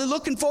 I'm not really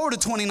looking forward to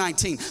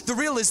 2019. The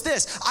real is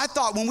this: I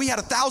thought when we had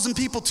 1,000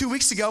 people 2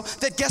 weeks ago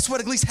that guess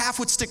what? At least half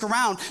would stick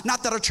around,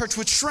 not that our church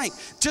would shrink.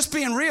 Just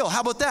being real.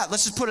 How about that?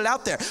 Let's just put it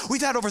out there.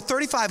 We've had over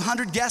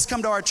 3,500 guests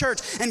come to our church,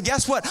 and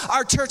guess what?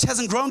 Our church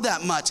hasn't grown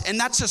that much, and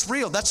that's just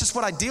real. That's just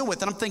what I deal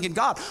with. And I'm thinking,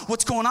 God,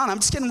 what's going on? I'm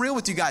just getting real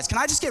with you guys. Can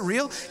I just get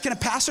real? Can a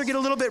pastor get a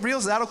little bit real?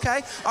 Is that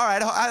okay? All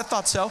right, I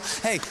thought so.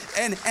 Hey,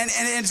 and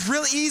it's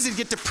really easy to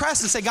get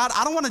depressed and say, God,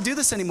 I don't want to do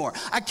this anymore.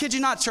 I kid you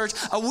not, church.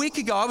 A week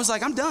ago, I was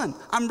like, I'm done.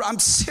 I'm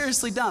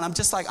seriously done. I'm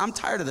just like, I'm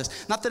tired of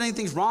this. Not that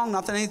anything's wrong,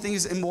 not that anything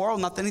is immoral,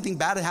 not that anything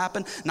bad had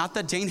happened, not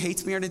that Jane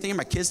hates me or anything, or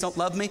my kids don't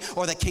love me,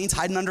 or that Cain's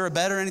hiding under a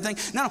bed or anything.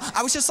 No,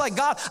 I was just like,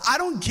 God, I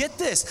don't get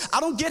this. I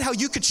don't get how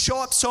you could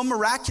show up so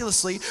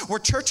miraculously where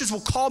churches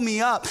will call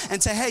me up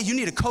and say, hey, you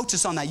need to coach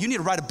us on that. You need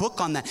to write a book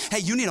on that. Hey,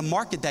 you need to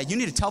market that. You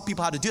need to tell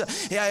people how to do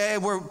that. Yeah,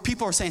 where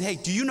people are saying, hey,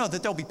 do you know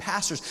that there'll be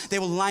pastors? They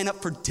will line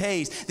up for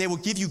days. They will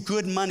give you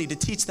good money to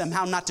teach them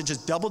how not to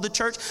just double the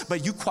church,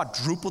 but you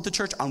quadruple the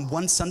church on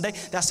one Sunday.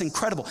 That's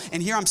incredible.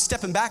 And here I'm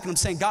stepping back and I'm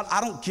saying, God,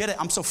 I don't get it.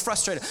 I'm so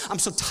frustrated. I'm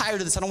so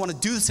tired of this. I don't want to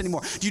do this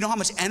anymore. Do you know how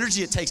much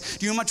energy it takes?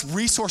 Do you know how much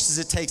resources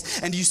it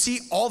takes? And do you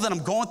see all that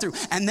I'm going through?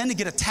 And then to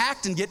get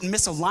attacked and get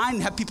misaligned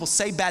and have people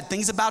say bad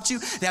things about you,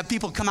 to have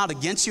people come out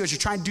against you as you're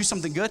trying to do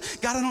something good.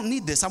 God, I don't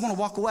need this. I want to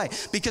walk away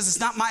because it's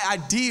not my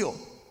ideal.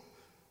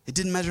 It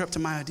didn't measure up to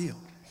my ideal.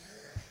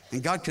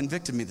 And God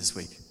convicted me this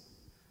week.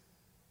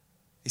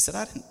 He said,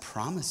 I didn't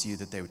promise you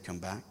that they would come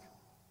back.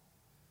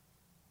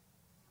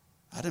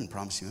 I didn't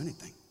promise you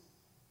anything.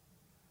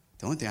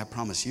 The only thing I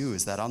promise you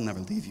is that I'll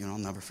never leave you and I'll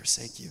never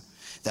forsake you.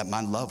 That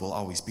my love will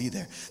always be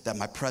there. That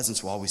my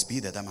presence will always be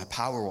there. That my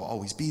power will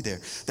always be there.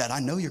 That I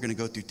know you're going to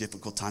go through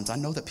difficult times. I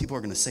know that people are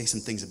going to say some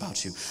things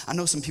about you. I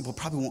know some people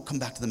probably won't come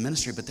back to the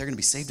ministry, but they're going to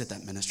be saved at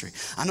that ministry.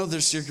 I know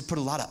you're going to put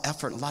a lot of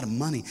effort, a lot of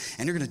money,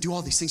 and you're going to do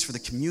all these things for the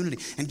community.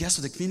 And guess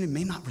what? The community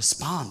may not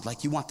respond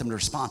like you want them to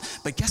respond.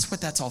 But guess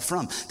what that's all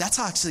from? That's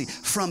actually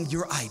from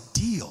your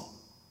ideal.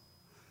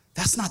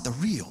 That's not the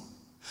real.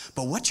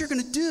 But what you're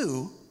going to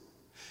do,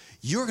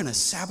 you're going to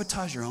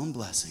sabotage your own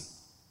blessing.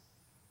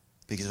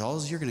 Because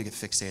all you're going to get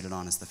fixated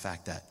on is the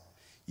fact that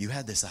you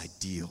had this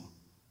ideal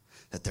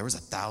that there was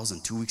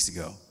 1,000 2 weeks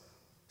ago,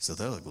 so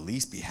there'll at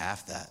least be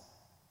half that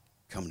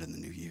coming in the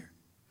new year.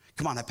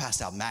 Come on, I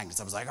passed out magnets.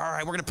 I was like, all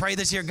right, we're going to pray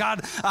this year.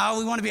 God,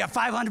 we want to be at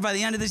 500 by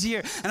the end of this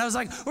year. And I was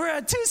like, we're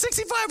at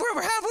 265.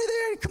 We're halfway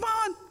there. Come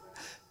on.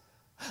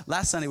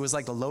 Last Sunday was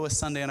like the lowest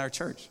Sunday in our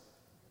church.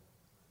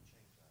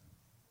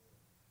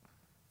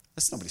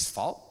 That's nobody's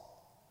fault.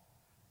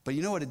 But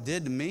you know what it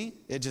did to me?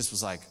 It just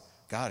was like,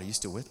 God, are you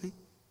still with me?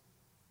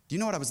 Do you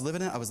know what I was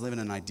living in? I was living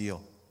in an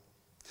ideal.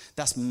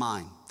 That's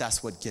mine.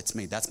 That's what gets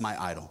me. That's my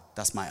idol.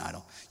 That's my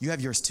idol. You have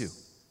yours too.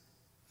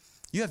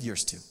 You have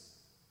yours too.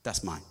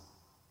 That's mine.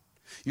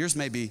 Yours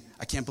may be,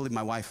 I can't believe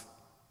my wife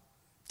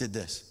did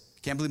this.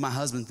 Can't believe my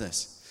husband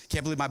this.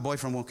 Can't believe my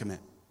boyfriend won't commit.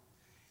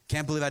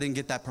 Can't believe I didn't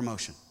get that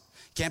promotion.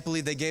 Can't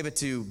believe they gave it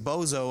to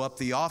Bozo up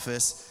the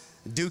office.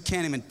 Dude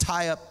can't even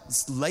tie up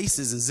his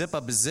laces and zip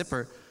up his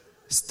zipper.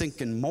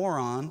 Stinking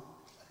moron.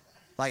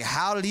 Like,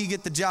 how did he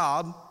get the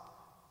job?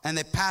 And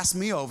they passed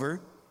me over.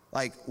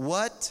 Like,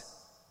 what?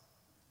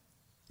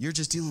 You're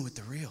just dealing with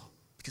the real.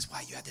 Because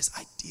why? You had this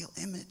ideal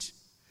image.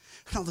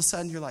 And all of a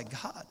sudden you're like,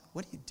 God,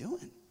 what are you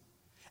doing?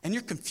 And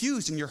you're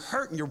confused and you're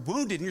hurt and you're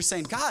wounded and you're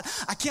saying, God,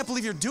 I can't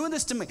believe you're doing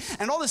this to me.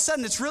 And all of a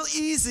sudden it's real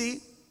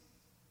easy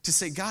to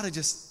say, God, I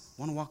just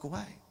want to walk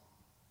away.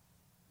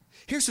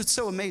 Here's what's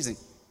so amazing.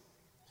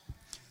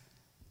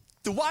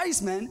 The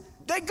wise men,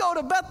 they go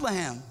to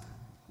Bethlehem,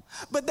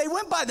 but they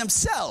went by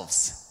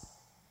themselves.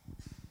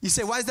 You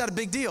say, why is that a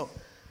big deal?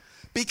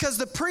 Because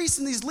the priests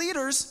and these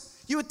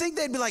leaders, you would think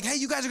they'd be like, hey,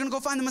 you guys are going to go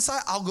find the Messiah?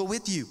 I'll go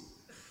with you.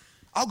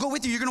 I'll go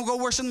with you. You're going to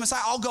go worship the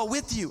Messiah. I'll go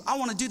with you. I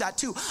want to do that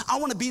too. I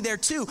want to be there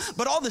too.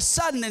 But all of a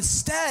sudden,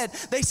 instead,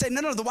 they say,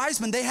 no, the wise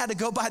men, they had to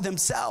go by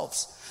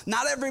themselves.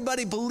 Not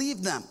everybody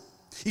believed them.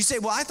 You say,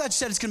 well, I thought you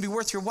said it's going to be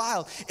worth your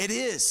while. It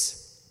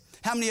is.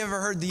 How many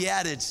ever heard the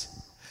adage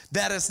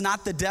that it's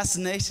not the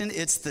destination,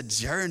 it's the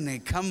journey?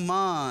 Come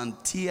on,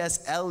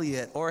 T.S.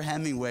 Eliot or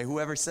Hemingway,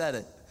 whoever said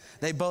it.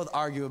 They both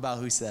argue about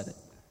who said it.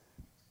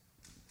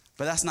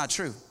 But that's not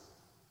true.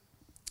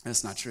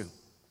 That's not true.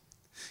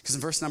 Because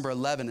in verse number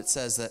 11, it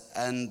says that,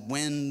 and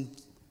when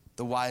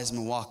the wise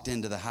men walked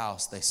into the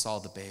house, they saw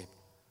the babe,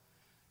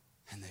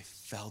 and they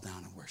fell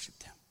down and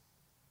worshiped him.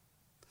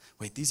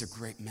 Wait, these are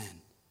great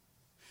men.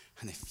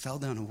 And they fell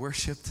down and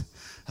worshiped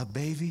a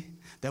baby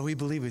that we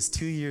believe is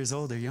 2 years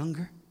old or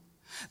younger.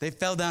 They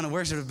fell down and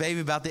worshiped a baby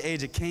about the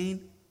age of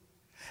Cain.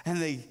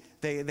 And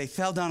they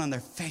fell down on their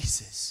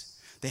faces.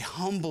 They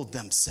humbled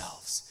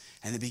themselves,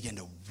 and they began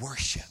to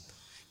worship,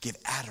 give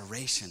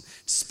adoration,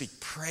 speak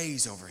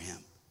praise over him.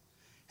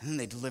 And then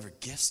they deliver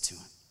gifts to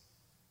him.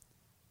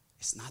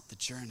 It's not the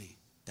journey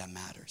that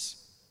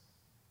matters.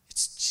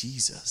 It's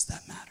Jesus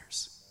that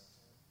matters.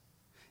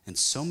 And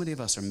so many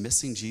of us are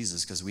missing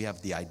Jesus because we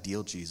have the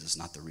ideal Jesus,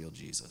 not the real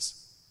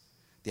Jesus.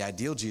 The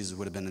ideal Jesus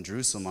would have been in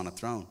Jerusalem on a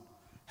throne,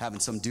 having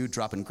some dude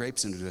dropping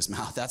grapes into his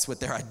mouth. That's what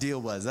their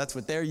ideal was. That's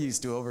what they're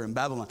used to over in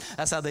Babylon.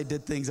 That's how they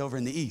did things over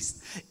in the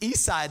east.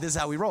 East side, this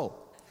is how we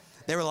roll.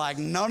 They were like,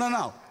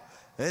 no.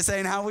 This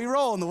ain't how we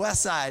roll on the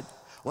west side.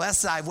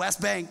 West side,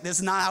 West Bank, this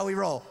is not how we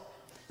roll.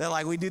 They're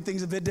like, we do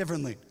things a bit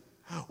differently.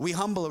 We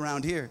humble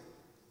around here.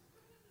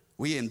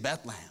 We in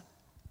Bethlehem.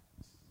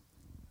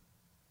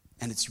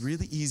 And it's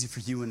really easy for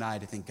you and I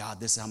to think, God,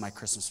 this is how my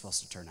Christmas is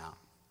supposed to turn out.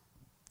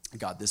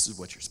 God, this is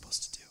what you're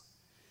supposed to do.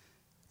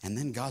 And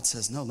then God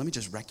says, no, let me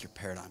just wreck your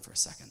paradigm for a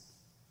second.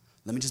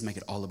 Let me just make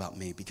it all about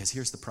me, because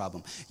here's the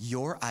problem.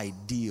 Your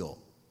ideal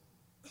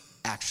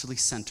actually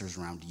centers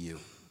around you.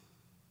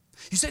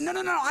 You say, no,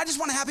 I just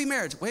want a happy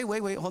marriage. Wait,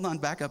 hold on,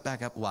 back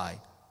up. Why?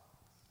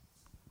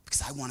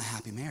 Because I want a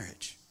happy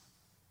marriage.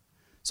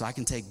 So I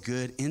can take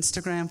good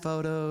Instagram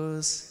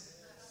photos.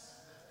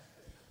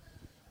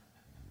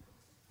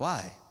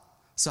 Why?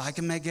 So I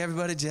can make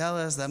everybody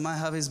jealous that my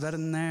hubby's better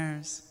than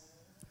theirs.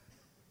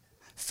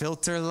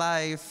 Filter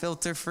life,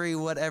 filter free,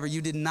 whatever.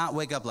 You did not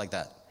wake up like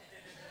that.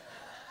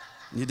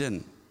 You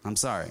didn't. I'm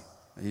sorry.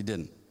 You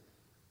didn't.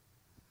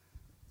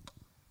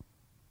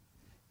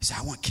 You say,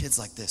 I want kids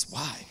like this.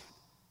 Why?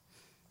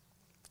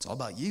 It's all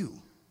about you.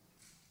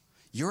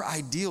 Your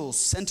ideals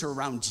center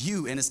around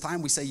you, and it's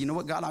time we say, you know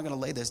what, God, I'm going to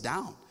lay this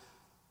down.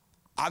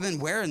 I've been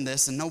wearing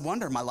this, and no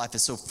wonder my life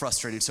is so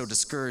frustrating, so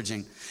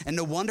discouraging. And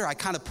no wonder I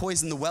kind of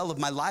poison the well of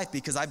my life,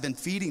 because I've been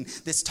feeding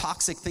this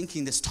toxic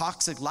thinking, this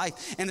toxic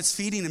life, and it's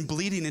feeding and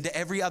bleeding into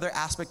every other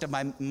aspect of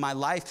my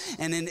life,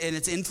 and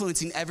it's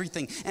influencing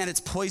everything, and it's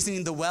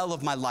poisoning the well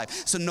of my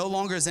life. So no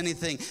longer is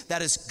anything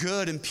that is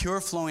good and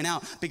pure flowing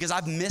out, because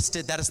I've missed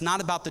it, that it's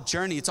not about the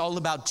journey, it's all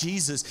about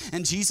Jesus.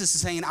 And Jesus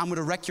is saying, I'm going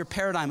to wreck your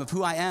paradigm of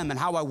who I am and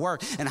how I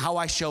work and how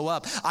I show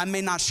up. I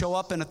may not show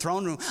up in a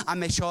throne room. I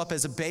may show up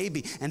as a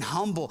baby and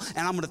humble,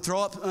 and I'm going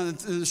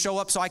to show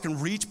up so I can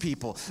reach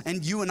people.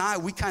 And you and I,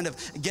 we kind of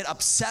get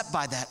upset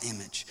by that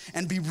image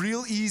and be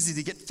real easy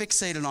to get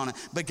fixated on it.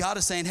 But God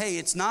is saying, hey,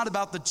 it's not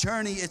about the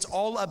journey. It's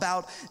all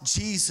about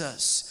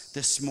Jesus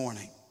this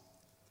morning.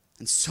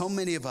 And so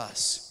many of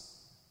us,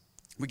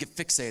 we get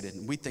fixated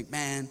and we think,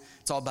 man,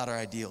 it's all about our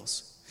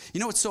ideals.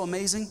 You know what's so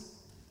amazing?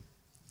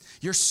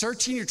 You're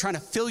searching, you're trying to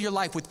fill your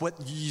life with what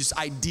is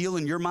ideal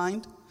in your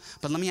mind.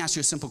 But let me ask you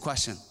a simple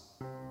question.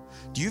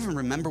 Do you even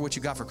remember what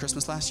you got for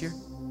Christmas last year?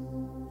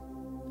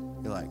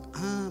 You're like,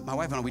 my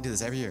wife and I, we do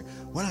this every year.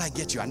 What did I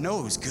get you? I know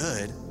it was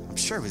good. I'm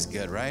sure it was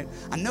good, right?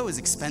 I know it was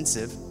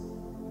expensive.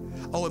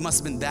 Oh, it must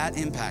have been that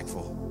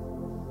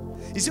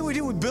impactful. You see what we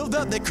do? We build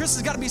up that Christmas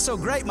has got to be so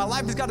great. My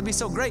life has got to be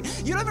so great.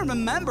 You don't even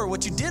remember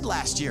what you did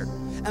last year.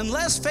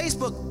 Unless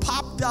Facebook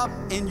popped up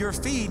in your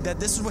feed that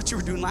this is what you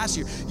were doing last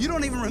year. You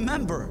don't even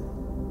remember.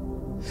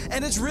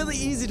 And it's really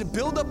easy to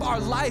build up our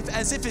life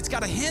as if it's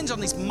got to hinge on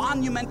these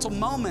monumental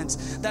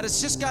moments, that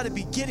it's just got to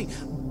be getting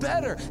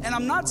better. And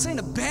I'm not saying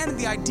abandon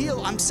the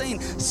ideal. I'm saying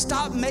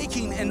stop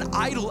making an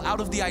idol out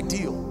of the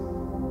ideal,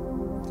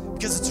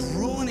 because it's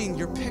ruining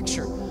your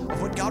picture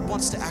of what God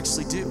wants to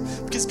actually do.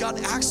 Because God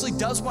actually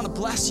does want to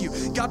bless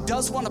you. God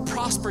does want to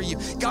prosper you.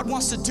 God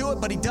wants to do it,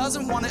 but he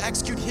doesn't want to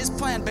execute his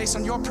plan based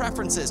on your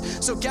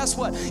preferences. So guess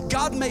what?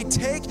 God may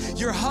take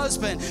your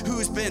husband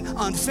who's been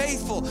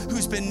unfaithful,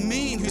 who's been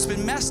mean, who's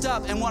been messed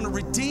up, and want to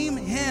redeem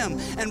him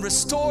and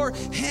restore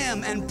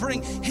him and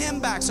bring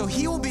him back. So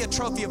he will be a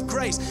trophy of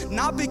grace,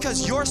 not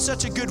because you're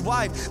such a good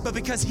wife, but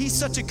because he's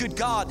such a good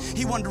God.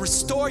 He wanted to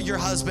restore your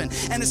husband.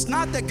 And it's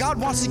not that God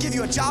wants to give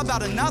you a job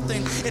out of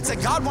nothing. It's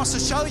that God wants to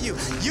show you you,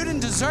 you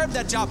didn't deserve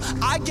that job.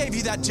 I gave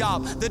you that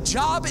job. The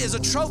job is a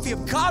trophy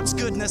of God's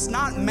goodness,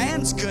 not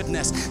man's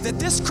goodness. That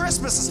this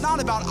Christmas is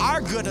not about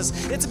our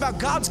goodness. It's about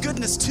God's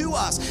goodness to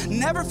us.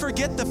 Never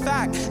forget the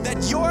fact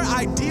that your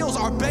ideals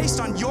are based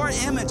on your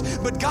image.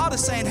 But God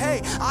is saying,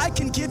 hey, I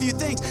can give you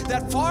things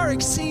that far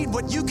exceed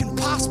what you can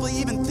possibly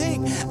even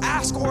think,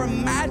 ask, or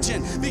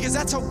imagine, because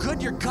that's how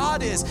good your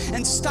God is.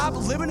 And stop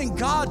limiting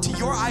God to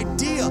your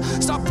idea.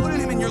 Stop putting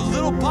him in your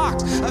little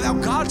box of how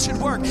God should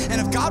work.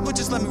 And if God would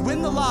just let me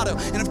win the lotto,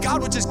 and if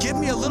God would just give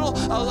me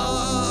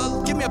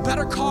give me a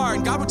better car,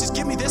 and God would just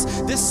give me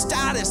this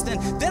status,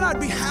 then I'd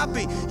be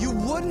happy. You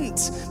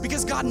wouldn't,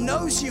 because God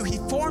knows you. He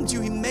formed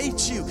you. He made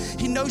you.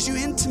 He knows you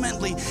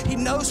intimately. He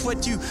knows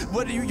what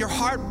your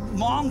heart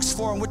longs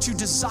for and what you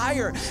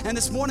desire. And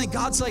this morning,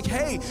 God's like,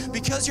 hey,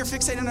 because you're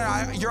fixated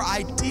on your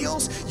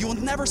ideals, you will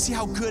never see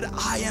how good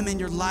I am in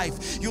your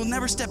life. You'll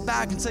never step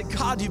back and say,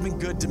 God, you've been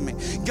good to me.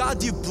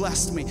 God, you've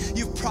blessed me.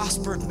 You've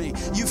prospered me.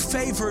 You've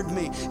favored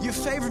me. You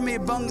favored me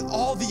among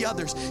all the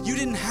others. You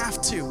didn't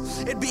have to.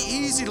 It'd be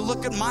easy to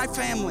look at my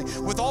family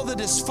with all the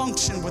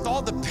dysfunction, with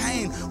all the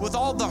pain, with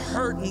all the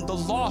hurt and the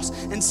loss,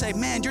 and say,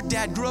 man, your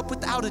dad grew up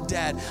without a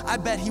dad. I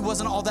bet he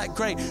wasn't all that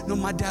great. No,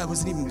 my dad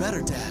was an even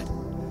better dad,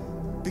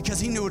 because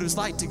he knew what it was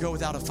like to go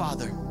without a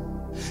father.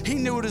 He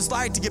knew what it was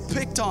like to get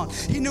picked on.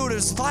 He knew what it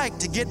was like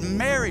to get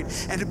married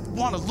and to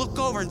want to look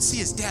over and see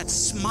his dad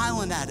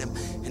smiling at him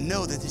and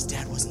know that his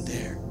dad wasn't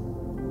there.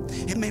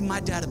 It made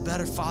my dad a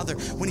better father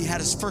when he had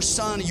his first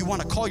son, and you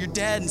want to call your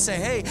dad and say,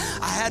 hey,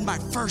 I had my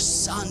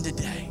first son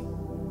today,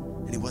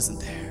 and he wasn't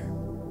there.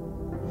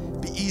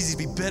 It'd be easy to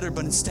be bitter,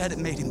 but instead it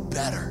made him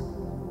better.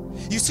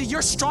 You see,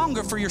 you're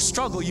stronger for your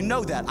struggle. You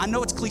know that. I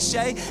know it's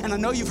cliche, and I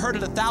know you've heard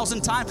it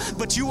 1,000 times,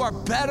 but you are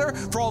better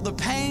for all the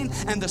pain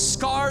and the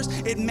scars.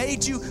 It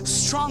made you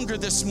stronger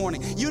this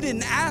morning. You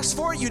didn't ask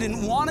for it. You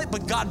didn't want it,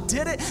 but God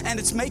did it, and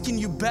it's making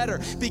you better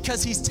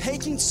because he's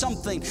taking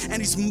something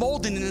and he's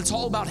molding, and it's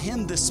all about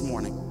him this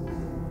morning.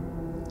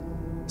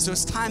 So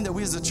it's time that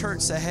we as a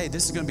church say, hey,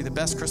 this is going to be the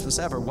best Christmas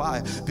ever.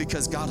 Why?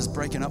 Because God is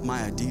breaking up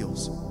my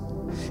ideals.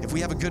 If we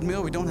have a good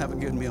meal, we don't have a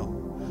good meal.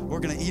 We're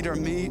going to eat our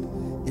meat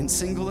in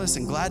singleness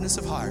and gladness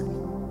of heart.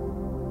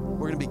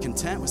 We're going to be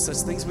content with such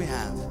things we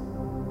have.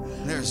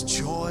 And there's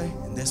joy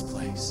in this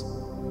place.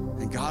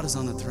 And God is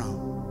on the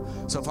throne.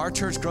 So if our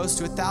church grows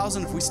to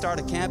 1,000, if we start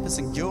a campus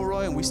in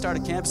Gilroy and we start a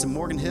campus in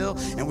Morgan Hill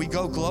and we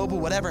go global,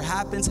 whatever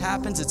happens,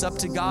 it's up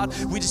to God.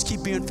 We just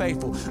keep being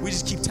faithful. We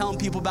just keep telling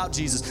people about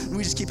Jesus.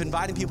 We just keep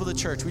inviting people to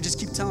church. We just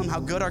keep telling them how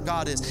good our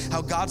God is,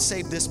 how God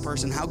saved this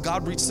person, how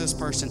God reached this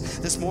person.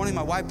 This morning,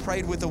 my wife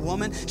prayed with a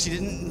woman. She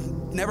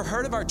never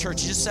heard of our church.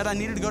 She just said, I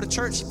needed to go to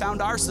church. She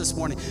found ours this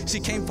morning. She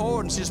came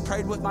forward and she just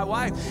prayed with my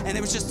wife. And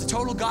it was just a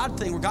total God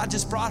thing where God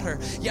just brought her.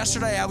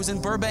 Yesterday, I was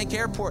in Burbank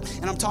Airport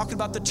and I'm talking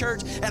about the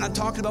church and I'm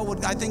talking about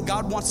what I think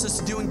God wants us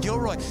to do in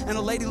Gilroy. And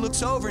a lady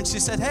looks over and she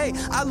said, hey,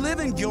 I live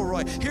in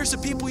Gilroy. Here's the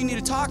people you need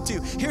to talk to.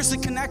 Here's the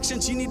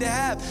connections you need to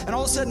have. And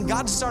all of a sudden,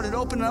 God started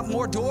opening up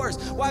more doors.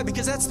 Why?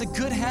 Because that's the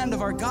good hand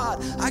of our God.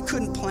 I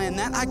couldn't plan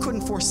that. I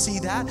couldn't foresee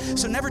that.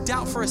 So never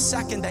doubt for a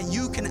second that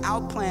you can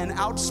outplan,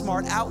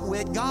 outsmart,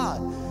 outwit God.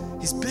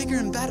 He's bigger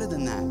and better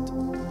than that.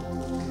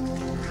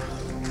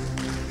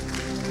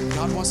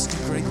 God wants to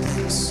do great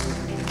things.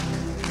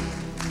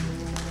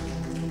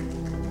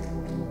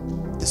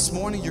 This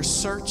morning, your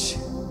search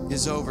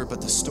is over,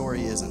 but the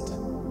story isn't.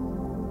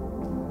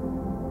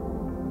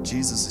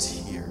 Jesus is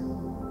here.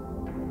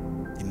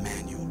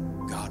 Emmanuel,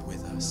 God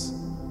with us.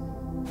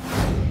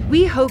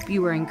 We hope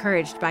you were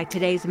encouraged by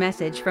today's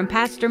message from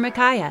Pastor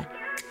Micaiah.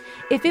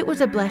 If it was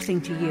a blessing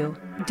to you,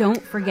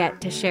 don't forget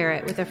to share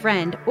it with a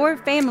friend or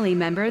family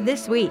member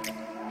this week.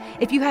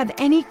 If you have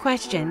any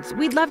questions,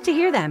 we'd love to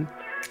hear them.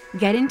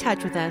 Get in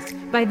touch with us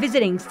by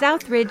visiting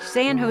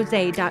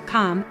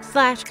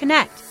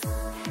southridgesanjose.com/connect.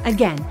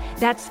 Again,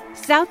 that's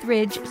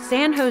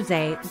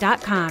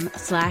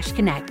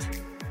southridgesanjose.com/connect.